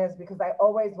reason is because I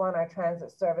always want our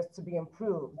transit service to be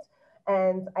improved.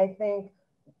 And I think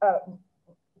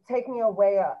taking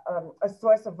away a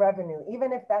source of revenue,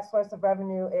 even if that source of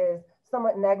revenue is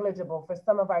somewhat negligible for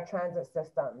some of our transit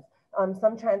systems.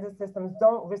 Some transit systems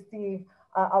don't receive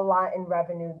a lot in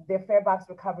revenue. Their fare box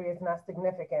recovery is not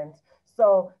significant.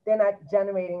 So they're not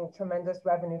generating tremendous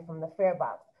revenue from the fare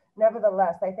box.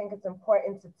 Nevertheless, I think it's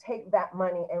important to take that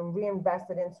money and reinvest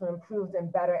it into improved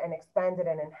and better and expanded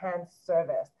and enhanced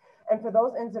service. And for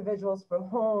those individuals for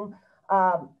whom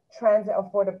transit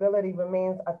affordability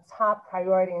remains a top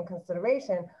priority and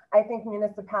consideration, I think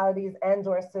municipalities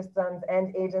and/or systems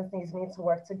and agencies need to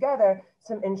work together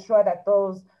to ensure that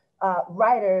those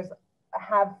riders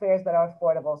have fares that are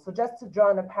affordable. So just to draw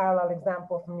on a parallel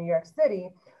example from New York City,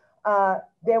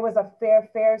 there was a Fair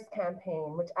Fares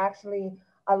campaign, which actually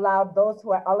allowed those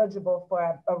who are eligible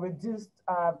for a reduced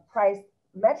price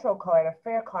Metro card, a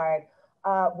fare card,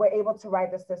 were able to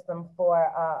ride the system for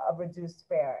a reduced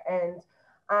fare. And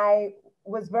I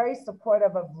was very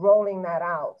supportive of rolling that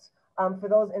out for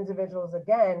those individuals,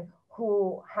 again,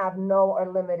 who have no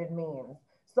or limited means.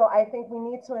 So I think we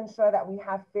need to ensure that we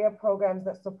have fare programs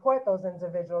that support those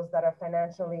individuals that are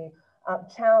financially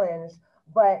challenged,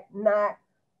 but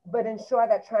ensure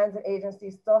that transit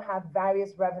agencies still have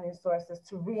various revenue sources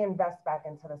to reinvest back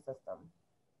into the system.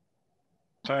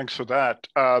 Thanks for that.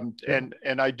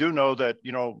 And I do know that,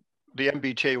 you know, the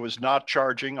MBTA was not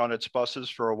charging on its buses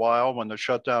for a while when the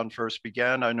shutdown first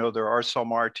began. I know there are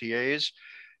some RTAs,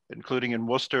 including in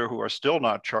Worcester, who are still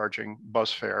not charging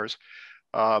bus fares.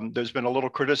 There's been a little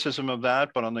criticism of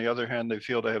that, but on the other hand, they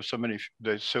feel they have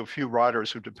so few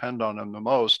riders who depend on them the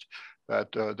most that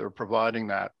they're providing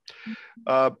that.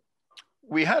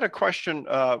 We had a question,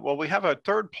 well, we have a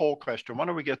third poll question. Why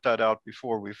don't we get that out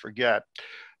before we forget?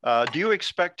 Do you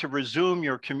expect to resume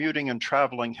your commuting and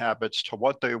traveling habits to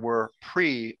what they were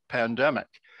pre-pandemic?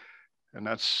 And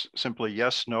that's simply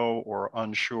yes, no, or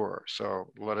unsure.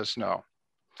 So let us know.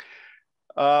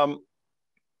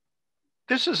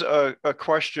 This is a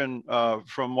question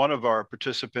from one of our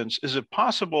participants. Is it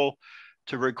possible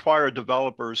to require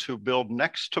developers who build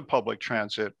next to public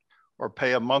transit or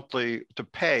pay a monthly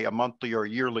or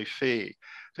yearly fee?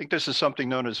 I think this is something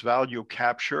known as value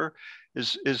capture.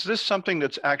 Is this something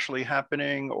that's actually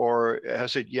happening, or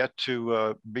has it yet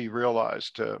to be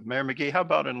realized? Mayor McGee, how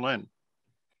about in Lynn?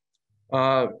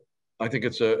 I think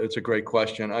it's a great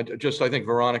question. I think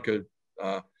Veronica,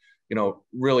 you know,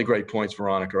 really great points,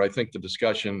 Veronica. I think the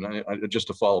discussion, just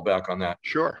to follow back on that,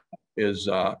 sure, is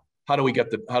how do we get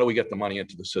the money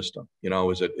into the system? You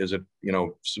know, is it you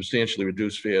know, substantially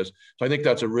reduced fares? So I think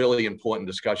that's a really important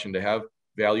discussion to have.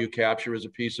 Value capture is a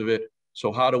piece of it.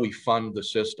 So how do we fund the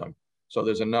system? So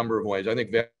there's a number of ways. I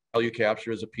think value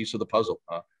capture is a piece of the puzzle.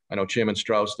 I know Chairman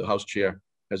Strauss, the House Chair,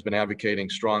 has been advocating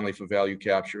strongly for value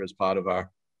capture as part of our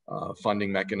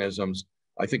funding mechanisms.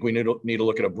 I think we need to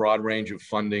look at a broad range of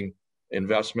funding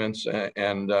investments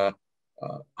and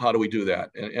how do we do that?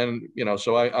 And you know,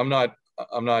 so I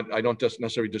don't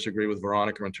necessarily disagree with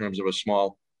Veronica in terms of a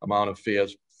small amount of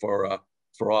fares for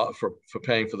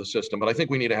paying for the system, but I think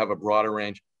we need to have a broader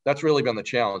range. That's really been the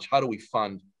challenge. How do we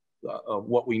fund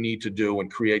what we need to do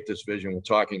and create this vision we're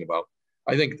talking about?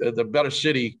 I think the Better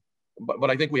City,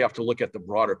 but I think we have to look at the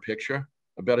broader picture.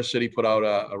 A Better City put out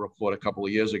a report a couple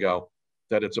of years ago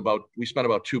that we spend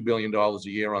about $2 billion a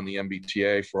year on the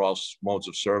MBTA for all modes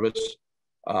of service.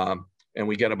 And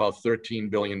we get about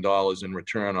 $13 billion in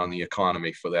return on the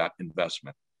economy for that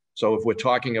investment. So if we're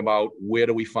talking about where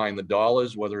do we find the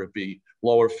dollars, whether it be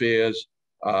lower fares,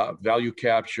 value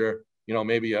capture, you know,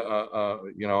 maybe you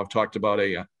know, I've talked about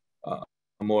a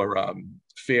more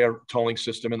fair tolling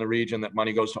system in the region, that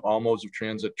money goes to all modes of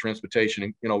transportation,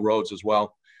 and, you know, roads as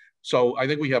well. So I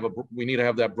think we need to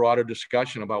have that broader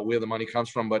discussion about where the money comes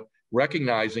from, but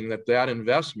recognizing that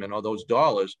investment or those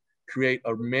dollars create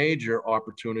a major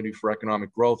opportunity for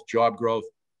economic growth, job growth,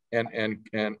 and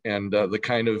the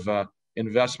kind of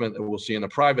investment that we'll see in the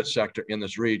private sector in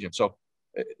this region. So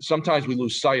sometimes we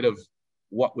lose sight of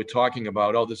what we're talking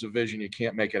about. Oh, there's a vision, you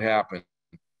can't make it happen.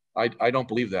 I don't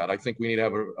believe that. I think we need to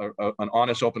have an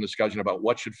honest, open discussion about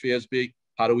what should fares be,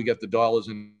 how do we get the dollars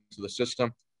into the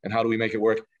system, and how do we make it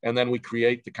work? And then we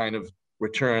create the kind of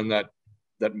return that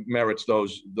merits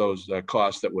those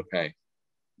costs that we're paying.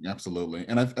 Absolutely,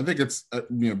 and I think it's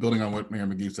you know, building on what Mayor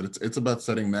McGee said, it's about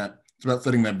setting that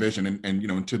vision, and you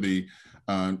know, to the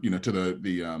you know, to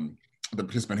the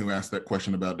participant who asked that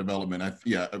question about development,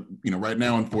 you know, right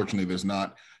now, unfortunately, there's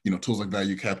not, you know, tools like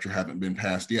value capture haven't been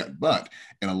passed yet, but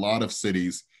in a lot of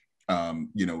cities,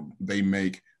 you know, they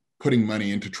make putting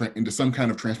money into some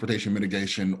kind of transportation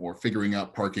mitigation or figuring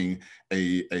out parking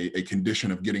a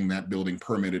condition of getting that building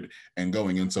permitted and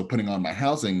going. And so putting on my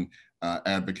housing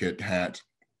advocate hat,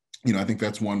 you know, I think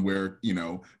that's one where, you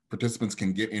know, participants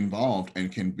can get involved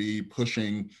and can be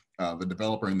pushing the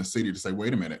developer in the city to say,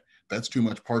 wait a minute, that's too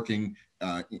much parking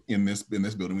in this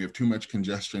building. We have too much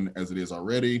congestion as it is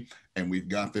already, and we've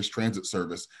got this transit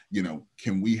service. You know,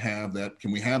 can we have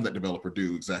that developer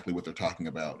do exactly what they're talking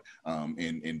about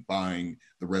in buying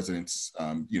the residents,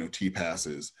 you know,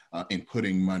 T-passes and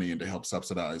putting money in to help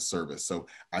subsidize service. So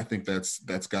I think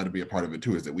that's got to be a part of it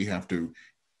too, is that we have to,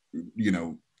 you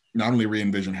know, not only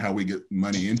re-envision how we get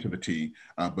money into the T,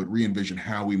 but re-envision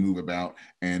how we move about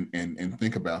and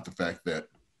think about the fact that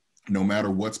no matter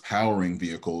what's powering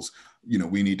vehicles, you know,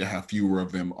 we need to have fewer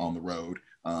of them on the road,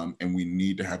 and we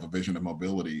need to have a vision of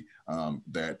mobility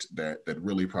that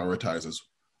really prioritizes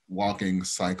walking,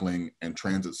 cycling, and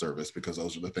transit service, because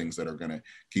those are the things that are going to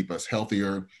keep us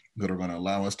healthier, that are going to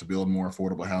allow us to build more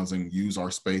affordable housing, use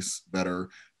our space better,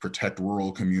 protect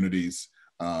rural communities,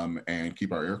 and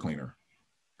keep our air cleaner.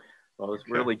 Well, it's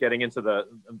really getting into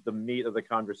the meat of the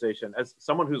conversation. As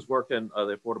someone who's worked in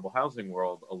the affordable housing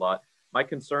world a lot, my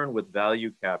concern with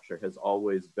value capture has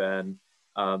always been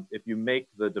if you make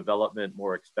the development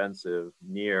more expensive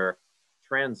near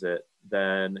transit,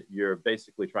 then you're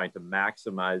basically trying to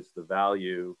maximize the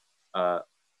value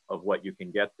of what you can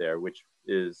get there, which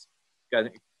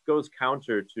goes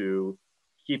counter to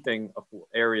keeping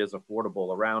areas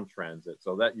affordable around transit.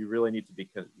 So that you really need to be,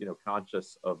 you know,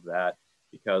 conscious of that,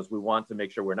 because we want to make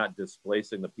sure we're not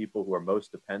displacing the people who are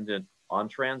most dependent on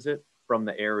transit from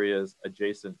the areas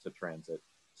adjacent to transit.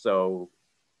 So,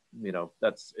 you know,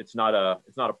 it's not a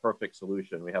perfect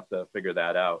solution. We have to figure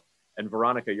that out. And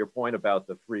Veronica, your point about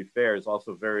the free fare is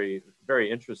also very,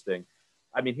 very interesting.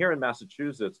 I mean, here in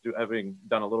Massachusetts, having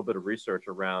done a little bit of research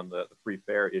around the free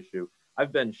fare issue,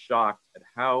 I've been shocked at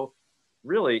how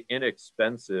really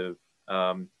inexpensive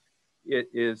it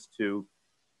is to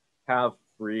have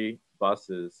free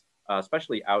buses,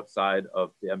 especially outside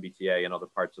of the MBTA and other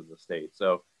parts of the state.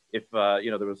 So if,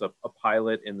 you know, there was a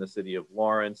pilot in the city of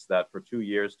Lawrence that for 2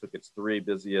 years took its three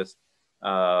busiest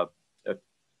bus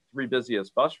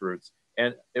routes,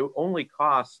 and it only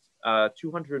cost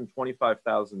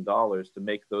 $225,000 to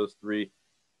make those three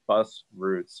bus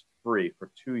routes free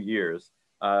for 2 years.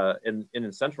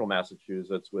 In central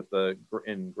Massachusetts,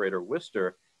 in Greater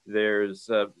Worcester, there's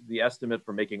the estimate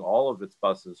for making all of its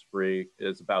buses free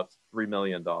is about $3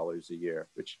 million a year,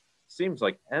 which seems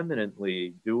like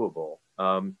eminently doable.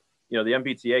 You know, the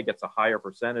MBTA gets a higher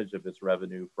percentage of its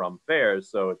revenue from fares,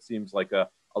 so it seems like a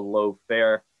low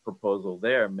fare proposal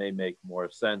there may make more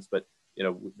sense. But, you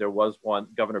know, there was one,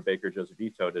 Governor Baker just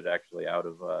vetoed it actually out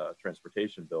of a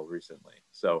transportation bill recently.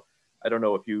 So I don't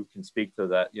know if you can speak to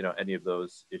that, you know, any of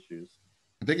those issues.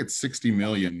 I think it's 60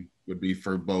 million would be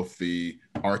for both the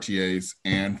RTAs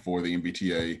and for the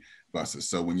MBTA buses.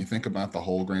 So when you think about the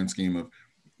whole grand scheme of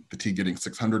the T getting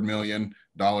 $600 million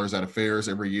out of fares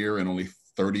every year, and only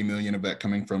 30 million of that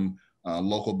coming from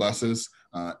local buses,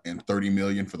 and 30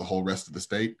 million for the whole rest of the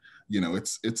state, you know,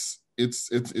 it's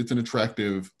an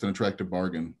attractive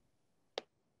bargain.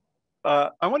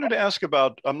 I wanted to ask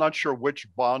about, I'm not sure which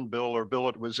bond bill or bill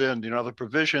it was in, you know, the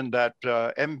provision that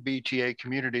MBTA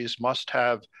communities must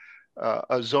have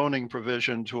a zoning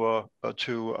provision to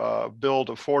build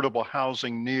affordable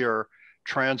housing near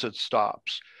transit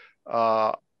stops.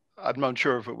 I'm not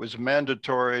sure if it was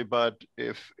mandatory, but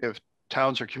if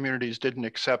towns or communities didn't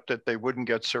accept it, they wouldn't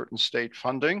get certain state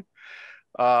funding.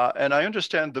 And I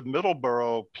understand the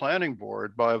Middleborough Planning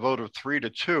Board, by a vote of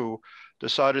 3-2,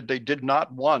 decided they did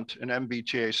not want an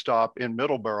MBTA stop in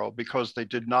Middleborough because they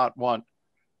did not want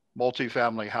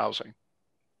multifamily housing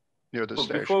near the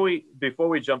station. Before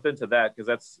we jump into that, because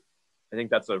I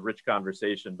think that's a rich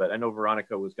conversation, but I know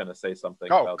Veronica was going to say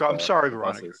something. Oh, I'm sorry,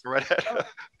 Veronica. Go right ahead.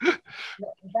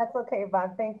 That's okay,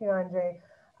 Bob. Thank you, Andre.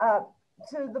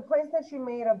 To the points that you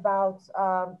made about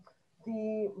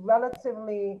the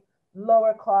relatively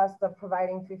lower cost of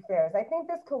providing free fares, I think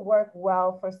this could work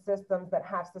well for systems that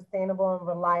have sustainable and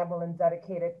reliable and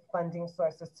dedicated funding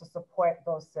sources to support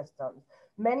those systems.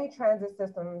 Many transit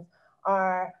systems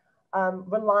are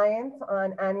reliant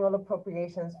on annual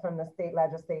appropriations from the state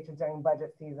legislature during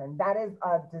budget season. That is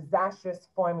a disastrous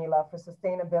formula for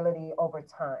sustainability over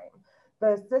time.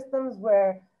 The systems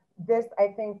where this, I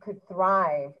think, could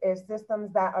thrive is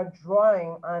systems that are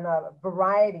drawing on a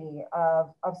variety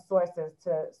of sources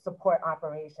to support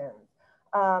operations.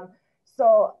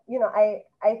 So, you know,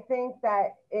 I think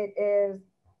that it is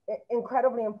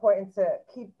incredibly important to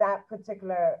keep that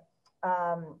particular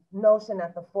notion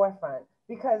at the forefront,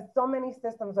 because so many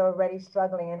systems are already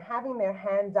struggling, and having their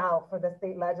hand out for the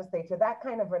state legislature, that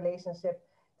kind of relationship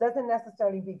doesn't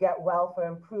necessarily beget well for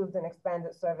improved and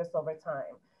expanded service over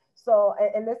time. So,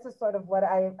 and this is sort of what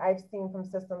I've seen from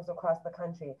systems across the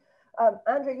country.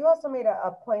 André, you also made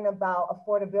a point about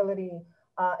affordability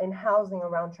in housing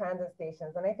around transit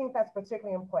stations. And I think that's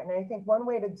particularly important. And I think one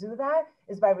way to do that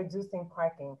is by reducing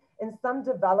parking. In some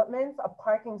developments, a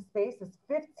parking space is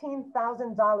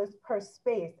 $15,000 per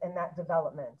space in that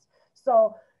development.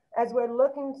 So as we're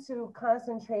looking to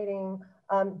concentrating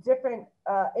different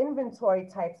inventory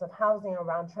types of housing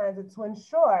around transit to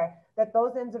ensure that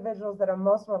those individuals that are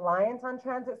most reliant on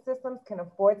transit systems can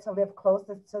afford to live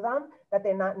closest to them, that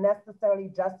they're not necessarily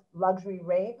just luxury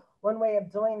rate. One way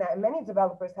of doing that, and many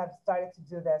developers have started to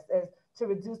do this, is to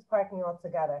reduce parking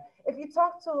altogether. If you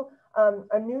talk to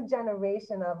a new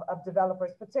generation of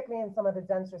developers, particularly in some of the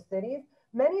denser cities,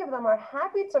 many of them are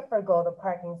happy to forgo the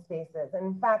parking spaces.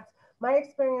 And in fact, my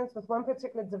experience with one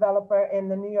particular developer in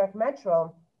the New York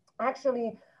Metro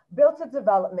actually built a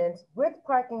development with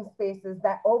parking spaces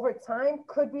that over time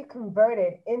could be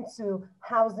converted into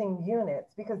housing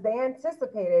units, because they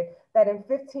anticipated that in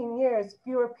 15 years,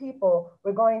 fewer people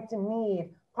were going to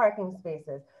need parking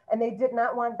spaces. And they did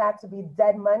not want that to be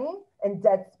dead money and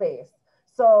dead space.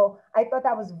 So I thought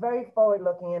that was very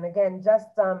forward-looking. And again, just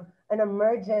an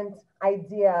emergent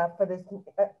idea for this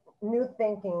new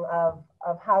thinking of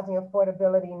housing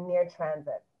affordability near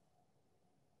transit.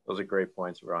 Those are great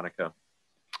points, Veronica.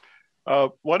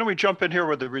 Why don't we jump in here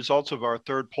with the results of our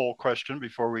third poll question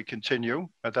before we continue?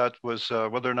 That was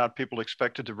whether or not people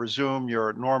expected to resume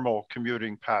your normal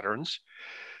commuting patterns.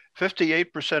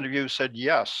 58% of you said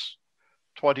yes,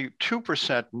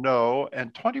 22% no,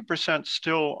 and 20%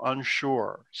 still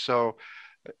unsure. So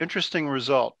interesting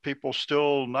result. People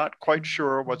still not quite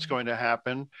sure what's going to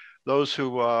happen. Those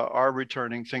who are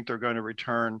returning think they're going to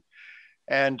return.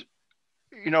 And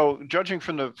you know, judging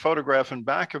from the photograph in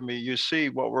back of me, you see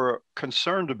what we're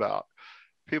concerned about.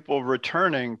 People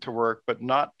returning to work, but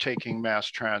not taking mass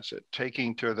transit,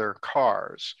 taking to their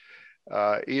cars,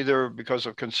 either because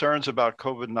of concerns about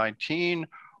COVID-19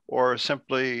 or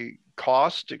simply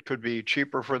cost. It could be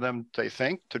cheaper for them, they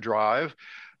think, to drive.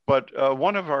 But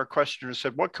one of our questioners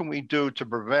said, what can we do to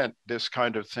prevent this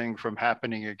kind of thing from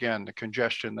happening again, the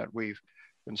congestion that we've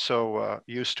been so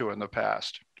used to in the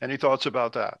past? Any thoughts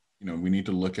about that? You know, we need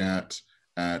to look at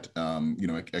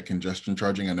congestion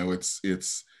charging. I know it's a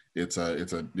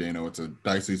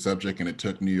dicey subject, and it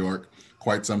took New York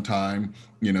quite some time,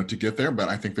 to get there. But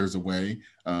I think there's a way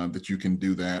that you can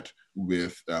do that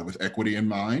with equity in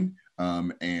mind,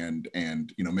 and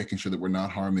making sure that we're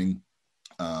not harming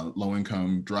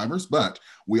low-income drivers. But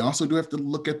we also do have to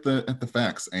look at the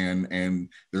facts, and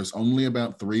there's only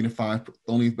about 3 to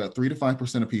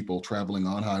 5% of people traveling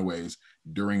on highways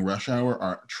during rush hour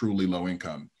are truly low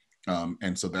income.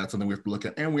 And so that's something we have to look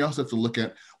at. And we also have to look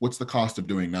at what's the cost of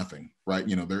doing nothing, right?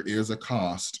 There is a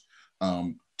cost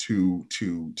to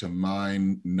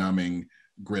mind-numbing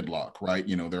gridlock, right?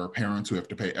 There are parents who have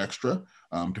to pay extra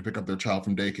to pick up their child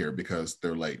from daycare because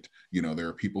they're late. There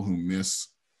are people who miss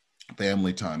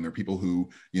family time. There are people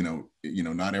who,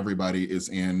 not everybody is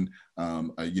in,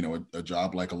 a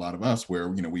job like a lot of us where,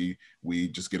 we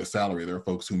just get a salary. There are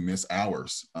folks who miss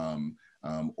hours,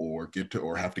 or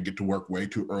have to get to work way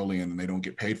too early and they don't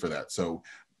get paid for that. So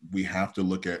we have to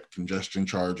look at congestion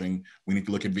charging. We need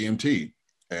to look at VMT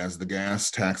as the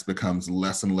gas tax becomes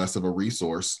less and less of a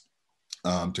resource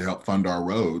to help fund our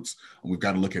roads. We've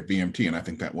got to look at VMT, and I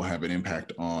think that will have an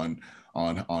impact on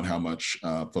how much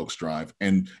folks drive.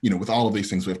 And with all of these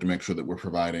things, we have to make sure that we're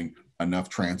providing enough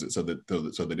transit so that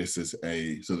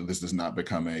this does not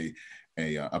become a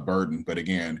burden. But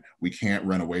again, we can't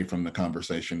run away from the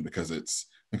conversation because it's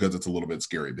a little bit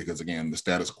scary. Because again, the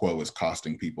status quo is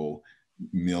costing people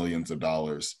millions of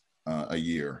dollars a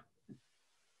year.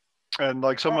 And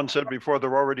like someone said before,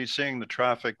 they're already seeing the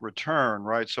traffic return,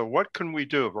 right? So what can we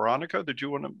do? Veronica, did you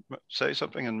want to say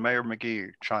something? And Mayor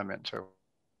McGee chime in too.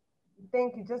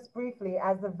 Thank you. Just briefly,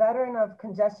 as a veteran of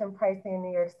congestion pricing in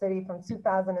New York City from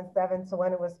 2007 to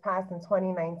when it was passed in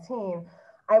 2019,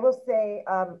 I will say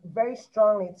very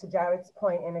strongly to Jared's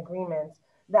point in agreement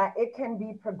that it can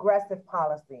be progressive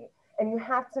policy. And you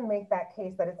have to make that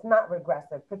case that it's not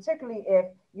regressive, particularly if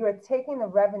you're taking the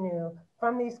revenue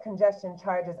from these congestion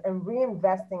charges and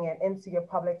reinvesting it into your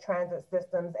public transit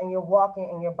systems and your walking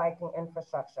and your biking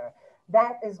infrastructure.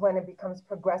 That is when it becomes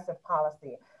progressive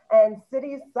policy. And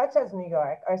cities such as New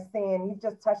York are seeing, you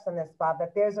just touched on this, Bob,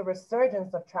 that there's a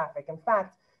resurgence of traffic. In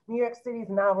fact, New York City is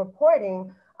now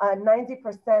reporting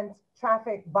 90%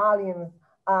 traffic volumes,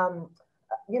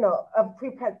 of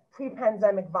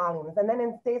pre-pandemic volumes. And then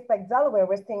in states like Delaware,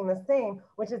 we're seeing the same,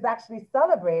 which is actually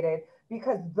celebrated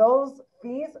because those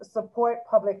fees support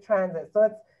public transit.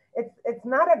 So it's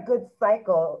not a good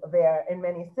cycle there in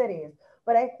many cities.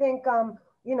 But I think,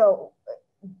 you know,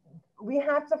 we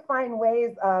have to find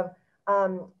ways of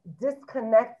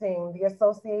disconnecting the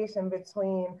association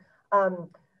between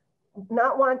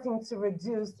not wanting to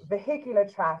reduce vehicular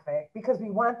traffic because we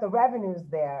want the revenues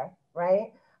there,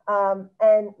 right?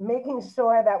 And making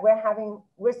sure that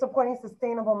we're supporting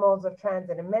sustainable modes of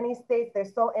transit. In many states, they're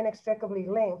so inextricably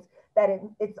linked that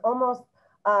it's almost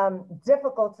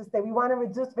difficult to say we want to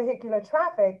reduce vehicular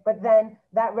traffic, but then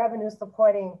that revenue is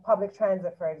supporting public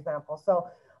transit, for example. So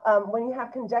when you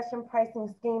have congestion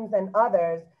pricing schemes and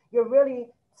others, you're really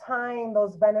tying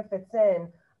those benefits in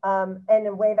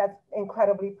a way that's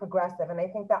incredibly progressive. And I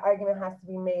think that argument has to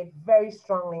be made very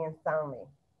strongly and soundly.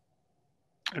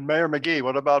 And Mayor McGee,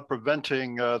 what about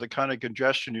preventing the kind of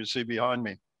congestion you see behind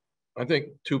me? I think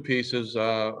two pieces.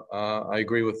 I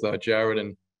agree with Jared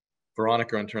and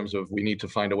Veronica in terms of we need to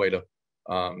find a way to,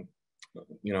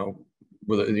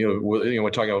 we're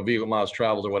talking about vehicle miles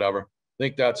traveled or whatever. I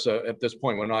think that's at this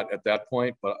point, we're not at that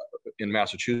point, but in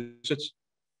Massachusetts,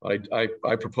 I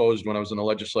proposed when I was in the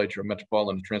legislature a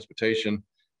metropolitan transportation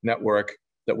network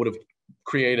that would have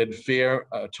created fair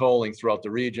tolling throughout the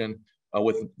region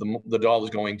with the dollars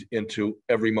going into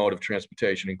every mode of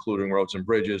transportation, including roads and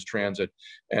bridges, transit.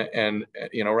 And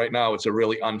you know, right now it's a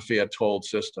really unfair tolled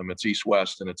system. It's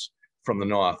east-west and it's from the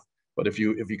north. But if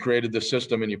you created this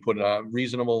system and you put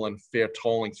reasonable and fair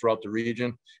tolling throughout the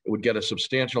region, it would get a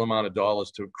substantial amount of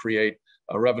dollars to create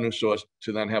a revenue source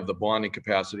to then have the bonding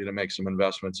capacity to make some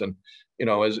investments. And, you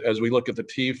know, as we look at the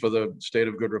T for the state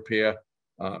of good repair,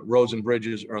 roads and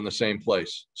bridges are in the same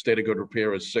place. State of good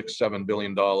repair is $6-7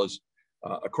 billion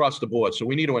across the board. So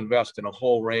we need to invest in a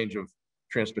whole range of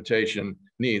transportation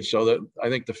needs. So that I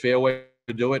think the fair way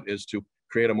to do it is to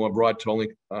create a more broad tolling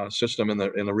system in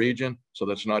the region. So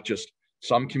that's not just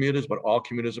some commuters, but all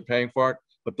commuters are paying for it.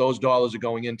 But those dollars are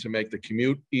going in to make the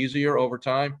commute easier over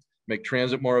time, make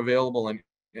transit more available,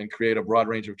 and create a broad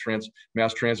range of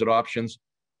mass transit options.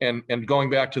 And going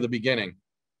back to the beginning,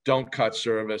 don't cut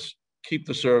service, keep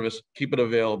the service, keep it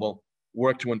available,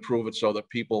 work to improve it so that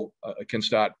people can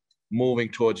start moving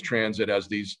towards transit as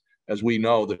we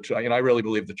know and I really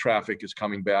believe the traffic is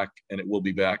coming back, and it will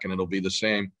be back, and it'll be the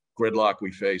same gridlock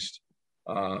we faced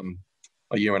a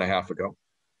year and a half ago.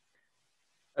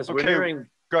 As we're nearing,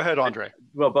 go ahead, Andre.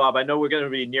 Well, Bob, I know we're going to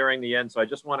be nearing the end, so I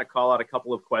just want to call out a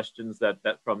couple of questions that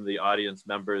from the audience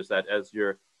members that as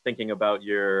you're thinking about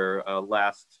your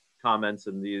last comments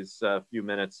in these few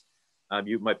minutes,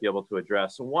 you might be able to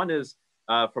address. So one is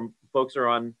from folks who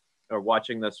are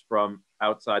watching this from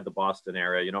outside the Boston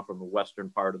area, you know, from the western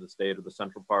part of the state or the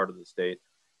central part of the state.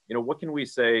 You know, what can we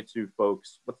say to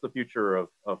folks? What's the future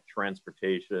of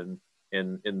transportation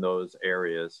in those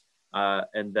areas?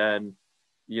 And then,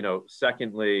 you know,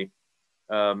 secondly,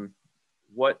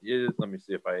 what is, let me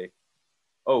see if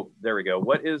there we go.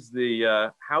 What is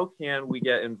the, how can we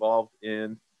get involved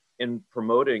in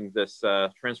promoting this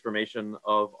transformation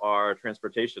of our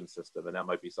transportation system? And that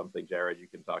might be something, Jared, you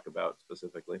can talk about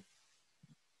specifically.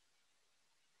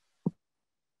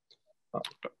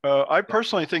 I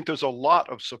personally think there's a lot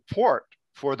of support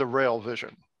for the rail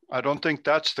vision. I don't think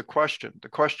that's the question. The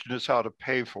question is how to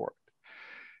pay for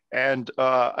it. And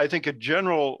I think a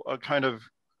general kind of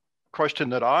question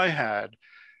that I had,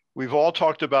 we've all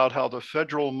talked about how the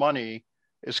federal money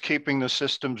is keeping the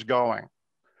systems going.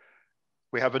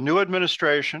 We have a new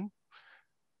administration,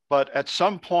 but at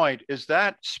some point, is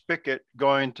that spigot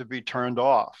going to be turned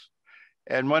off?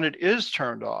 And when it is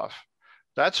turned off,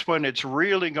 that's when it's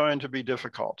really going to be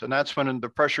difficult. And that's when the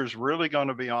pressure is really going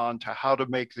to be on to how to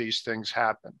make these things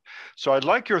happen. So I'd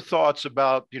like your thoughts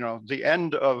about, you know, the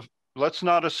end of, let's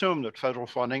not assume that federal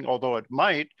funding, although it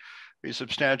might be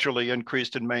substantially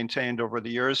increased and maintained over the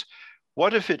years.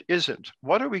 What if it isn't?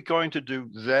 What are we going to do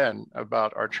then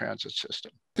about our transit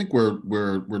system? I think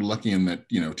we're lucky in that,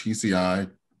 you know, TCI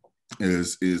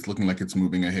is looking like it's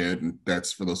moving ahead, and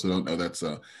that's, for those who don't know,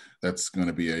 that's going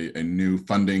to be a new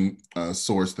funding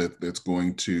source that's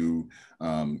going to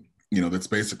that's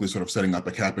basically sort of setting up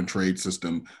a cap and trade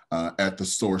system at the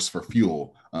source for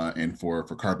fuel and for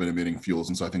carbon emitting fuels.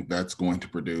 And so I think that's going to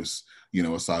produce, you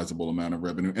know, a sizable amount of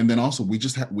revenue. And then also we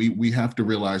just we have to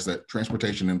realize that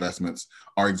transportation investments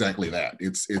are exactly that.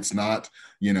 It's not,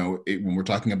 you know, when we're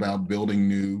talking about building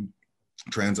new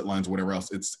transit lines, whatever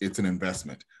else, it's an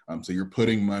investment. So you're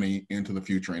putting money into the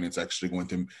future, and it's actually going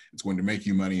to make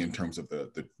you money in terms of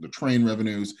the train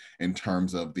revenues, in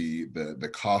terms of the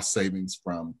cost savings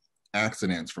from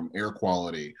accidents, from air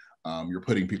quality. You're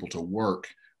putting people to work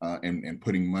and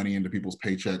putting money into people's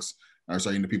paychecks,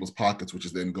 into people's pockets, which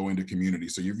is then going to community.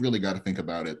 So you've really got to think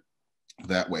about it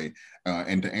that way.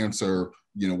 And to answer,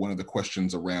 one of the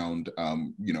questions around,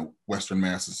 Western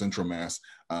Mass and Central Mass,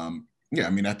 yeah, I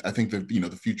mean, I think that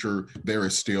the future there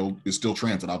is still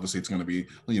transit. Obviously, it's going to be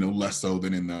less so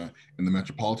than in the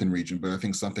metropolitan region, but I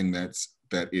think something that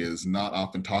is not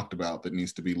often talked about that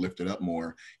needs to be lifted up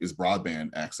more is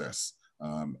broadband access.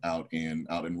 Out in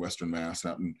Western Mass,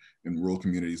 out in rural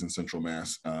communities in Central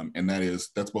Mass, and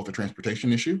that's both a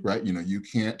transportation issue, right? You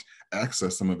can't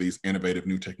access some of these innovative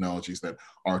new technologies that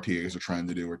RTAs are trying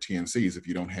to do, or TNCs, if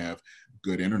you don't have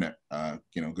good internet,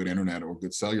 good internet or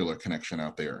good cellular connection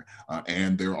out there.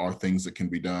 And there are things that can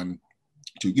be done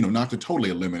to, not to totally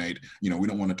eliminate. We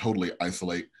don't want to totally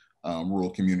isolate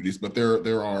rural communities, but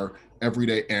there are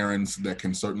everyday errands that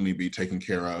can certainly be taken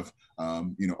care of,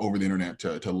 over the internet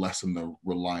to lessen the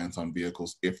reliance on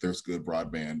vehicles if there's good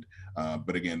broadband.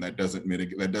 But again, that doesn't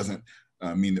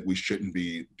mean that we shouldn't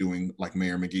be doing, like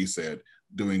Mayor McGee said,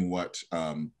 doing what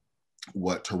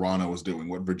Toronto is doing,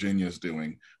 what Virginia is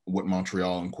doing, what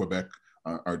Montreal and Quebec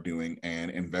are doing, and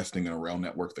investing in a rail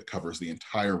network that covers the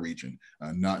entire region,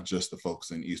 not just the folks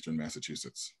in Eastern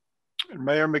Massachusetts.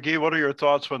 Mayor McGee, what are your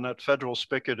thoughts when that federal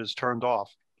spigot is turned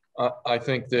off? I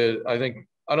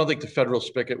don't think the federal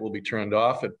spigot will be turned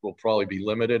off. It will probably be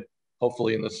limited.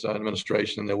 Hopefully, in this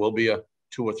administration, there will be a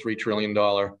 $2 or $3 trillion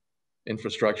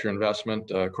infrastructure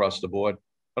investment across the board.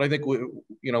 But I think we've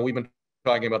been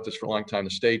talking about this for a long time.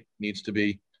 The state needs to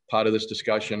be part of this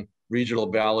discussion. Regional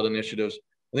ballot initiatives.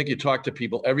 I think you talk to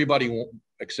people. Everybody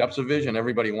accepts a vision.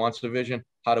 Everybody wants a vision.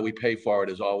 How do we pay for it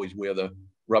is always where the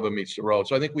rubber meets the road.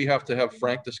 So I think we have to have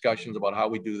frank discussions about how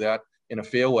we do that in a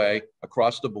fair way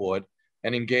across the board,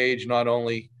 and engage not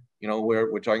only,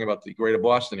 we're talking about the greater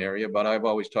Boston area, but I've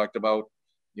always talked about,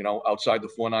 outside the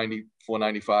 490,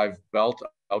 495 belt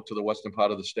out to the western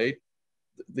part of the state.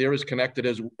 They're as connected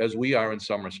as we are in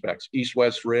some respects.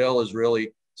 East-West rail is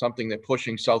really something they're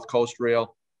pushing, South Coast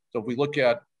rail. So if we look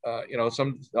at,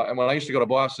 when I used to go to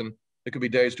Boston, it could be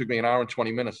days, it took me an hour and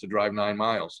 20 minutes to drive 9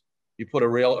 miles. You put a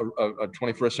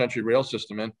 21st century rail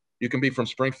system in, you can be from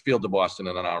Springfield to Boston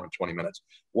in an hour and 20 minutes.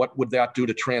 What would that do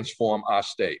to transform our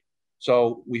state?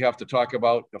 So we have to talk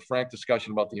about a frank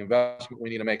discussion about the investment we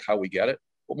need to make, how we get it.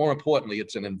 But more importantly,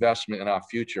 it's an investment in our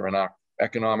future and our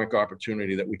economic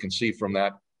opportunity that we can see from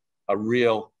that, a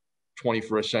real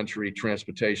 21st century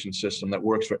transportation system that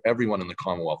works for everyone in the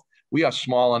Commonwealth. We are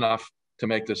small enough to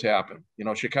make this happen.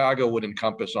 Chicago would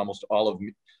encompass almost all of,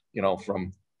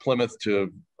 from Plymouth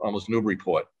to almost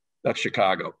Newburyport. That's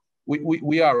Chicago.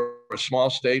 We are a small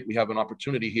state. We have an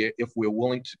opportunity here if we're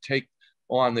willing to take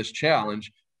on this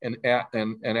challenge and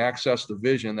access the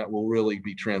vision that will really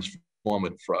be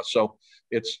transformative for us. So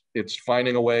it's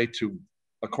finding a way to,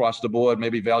 across the board,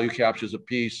 maybe value captures a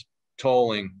piece,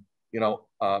 tolling,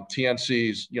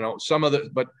 TNCs,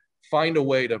 but find a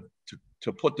way to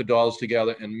put the dollars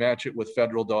together and match it with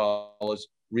federal dollars,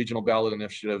 regional ballot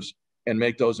initiatives, and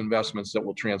make those investments that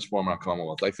will transform our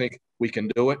Commonwealth. I think we can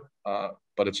do it,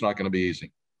 but it's not going to be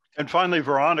easy. And finally,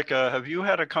 Veronica, have you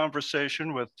had a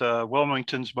conversation with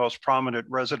Wilmington's most prominent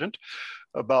resident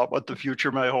about what the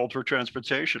future may hold for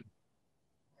transportation?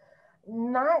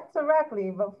 Not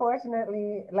directly, but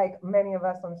fortunately, like many of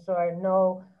us, I'm sure,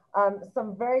 know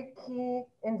some very key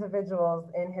individuals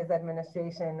in his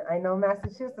administration. I know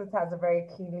Massachusetts has a very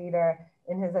key leader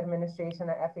in his administration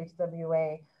at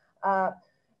FHWA.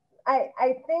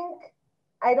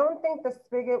 I don't think the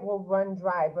spigot will run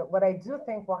dry, but what I do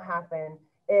think will happen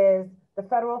is the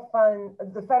federal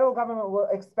government will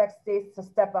expect states to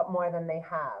step up more than they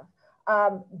have.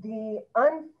 The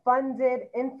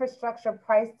unfunded infrastructure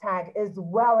price tag is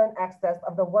well in excess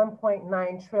of the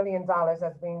 $1.9 trillion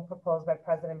that's being proposed by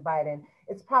President Biden.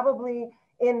 It's probably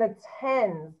in the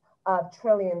tens of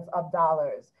trillions of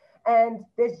dollars. And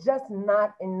there's just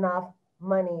not enough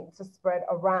money to spread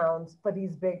around for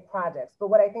these big projects. But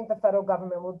what I think the federal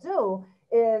government will do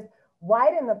is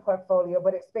widen the portfolio,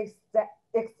 but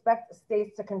expect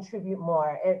states to contribute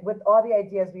more. And with all the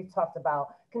ideas we've talked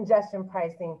about, congestion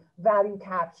pricing, value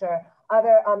capture,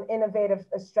 other innovative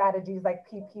strategies like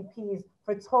PPPs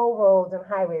for toll roads and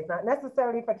highways, not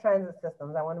necessarily for transit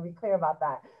systems. I want to be clear about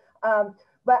that.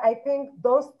 But I think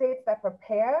those states that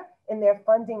prepare in their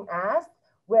funding ask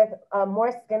with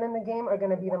more skin in the game are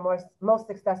going to be the most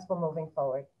successful moving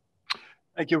forward.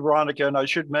 Thank you, Veronica. And I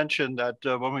should mention that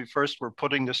when we first were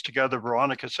putting this together,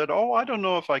 Veronica said, "Oh, I don't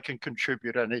know if I can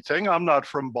contribute anything. I'm not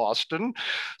from Boston."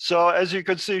 So as you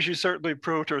can see, she certainly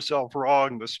proved herself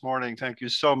wrong this morning. Thank you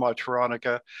so much,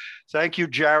 Veronica. Thank you,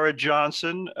 Jared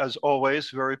Johnson. As always,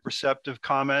 very perceptive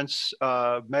comments.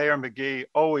 Mayor McGee,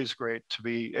 always great to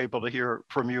be able to hear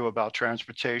from you about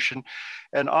transportation.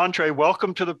 And André,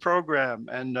 welcome to the program.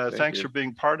 And thanks for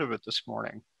being part of it this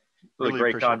morning. It was a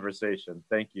great conversation.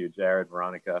 Thank you, Jared,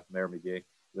 Veronica, Mayor McGee.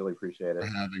 Really appreciate it. For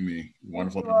having me.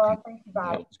 Wonderful. Thank you,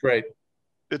 Bob. It's great.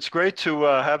 It's great to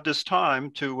have this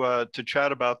time to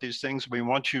chat about these things. We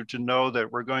want you to know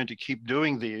that we're going to keep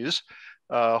doing these,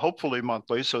 hopefully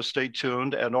monthly, so stay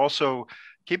tuned. And also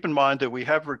keep in mind that we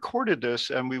have recorded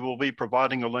this and we will be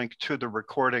providing a link to the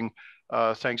recording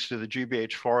thanks to the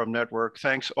GBH Forum Network.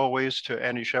 Thanks always to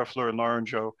Annie Scheffler and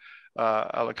Lorenzo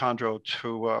Alejandro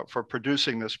for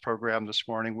producing this program this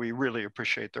morning. We really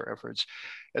appreciate their efforts.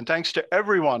 And thanks to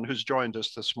everyone who's joined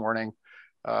us this morning.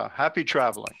 Happy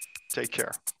traveling. Take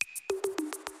care.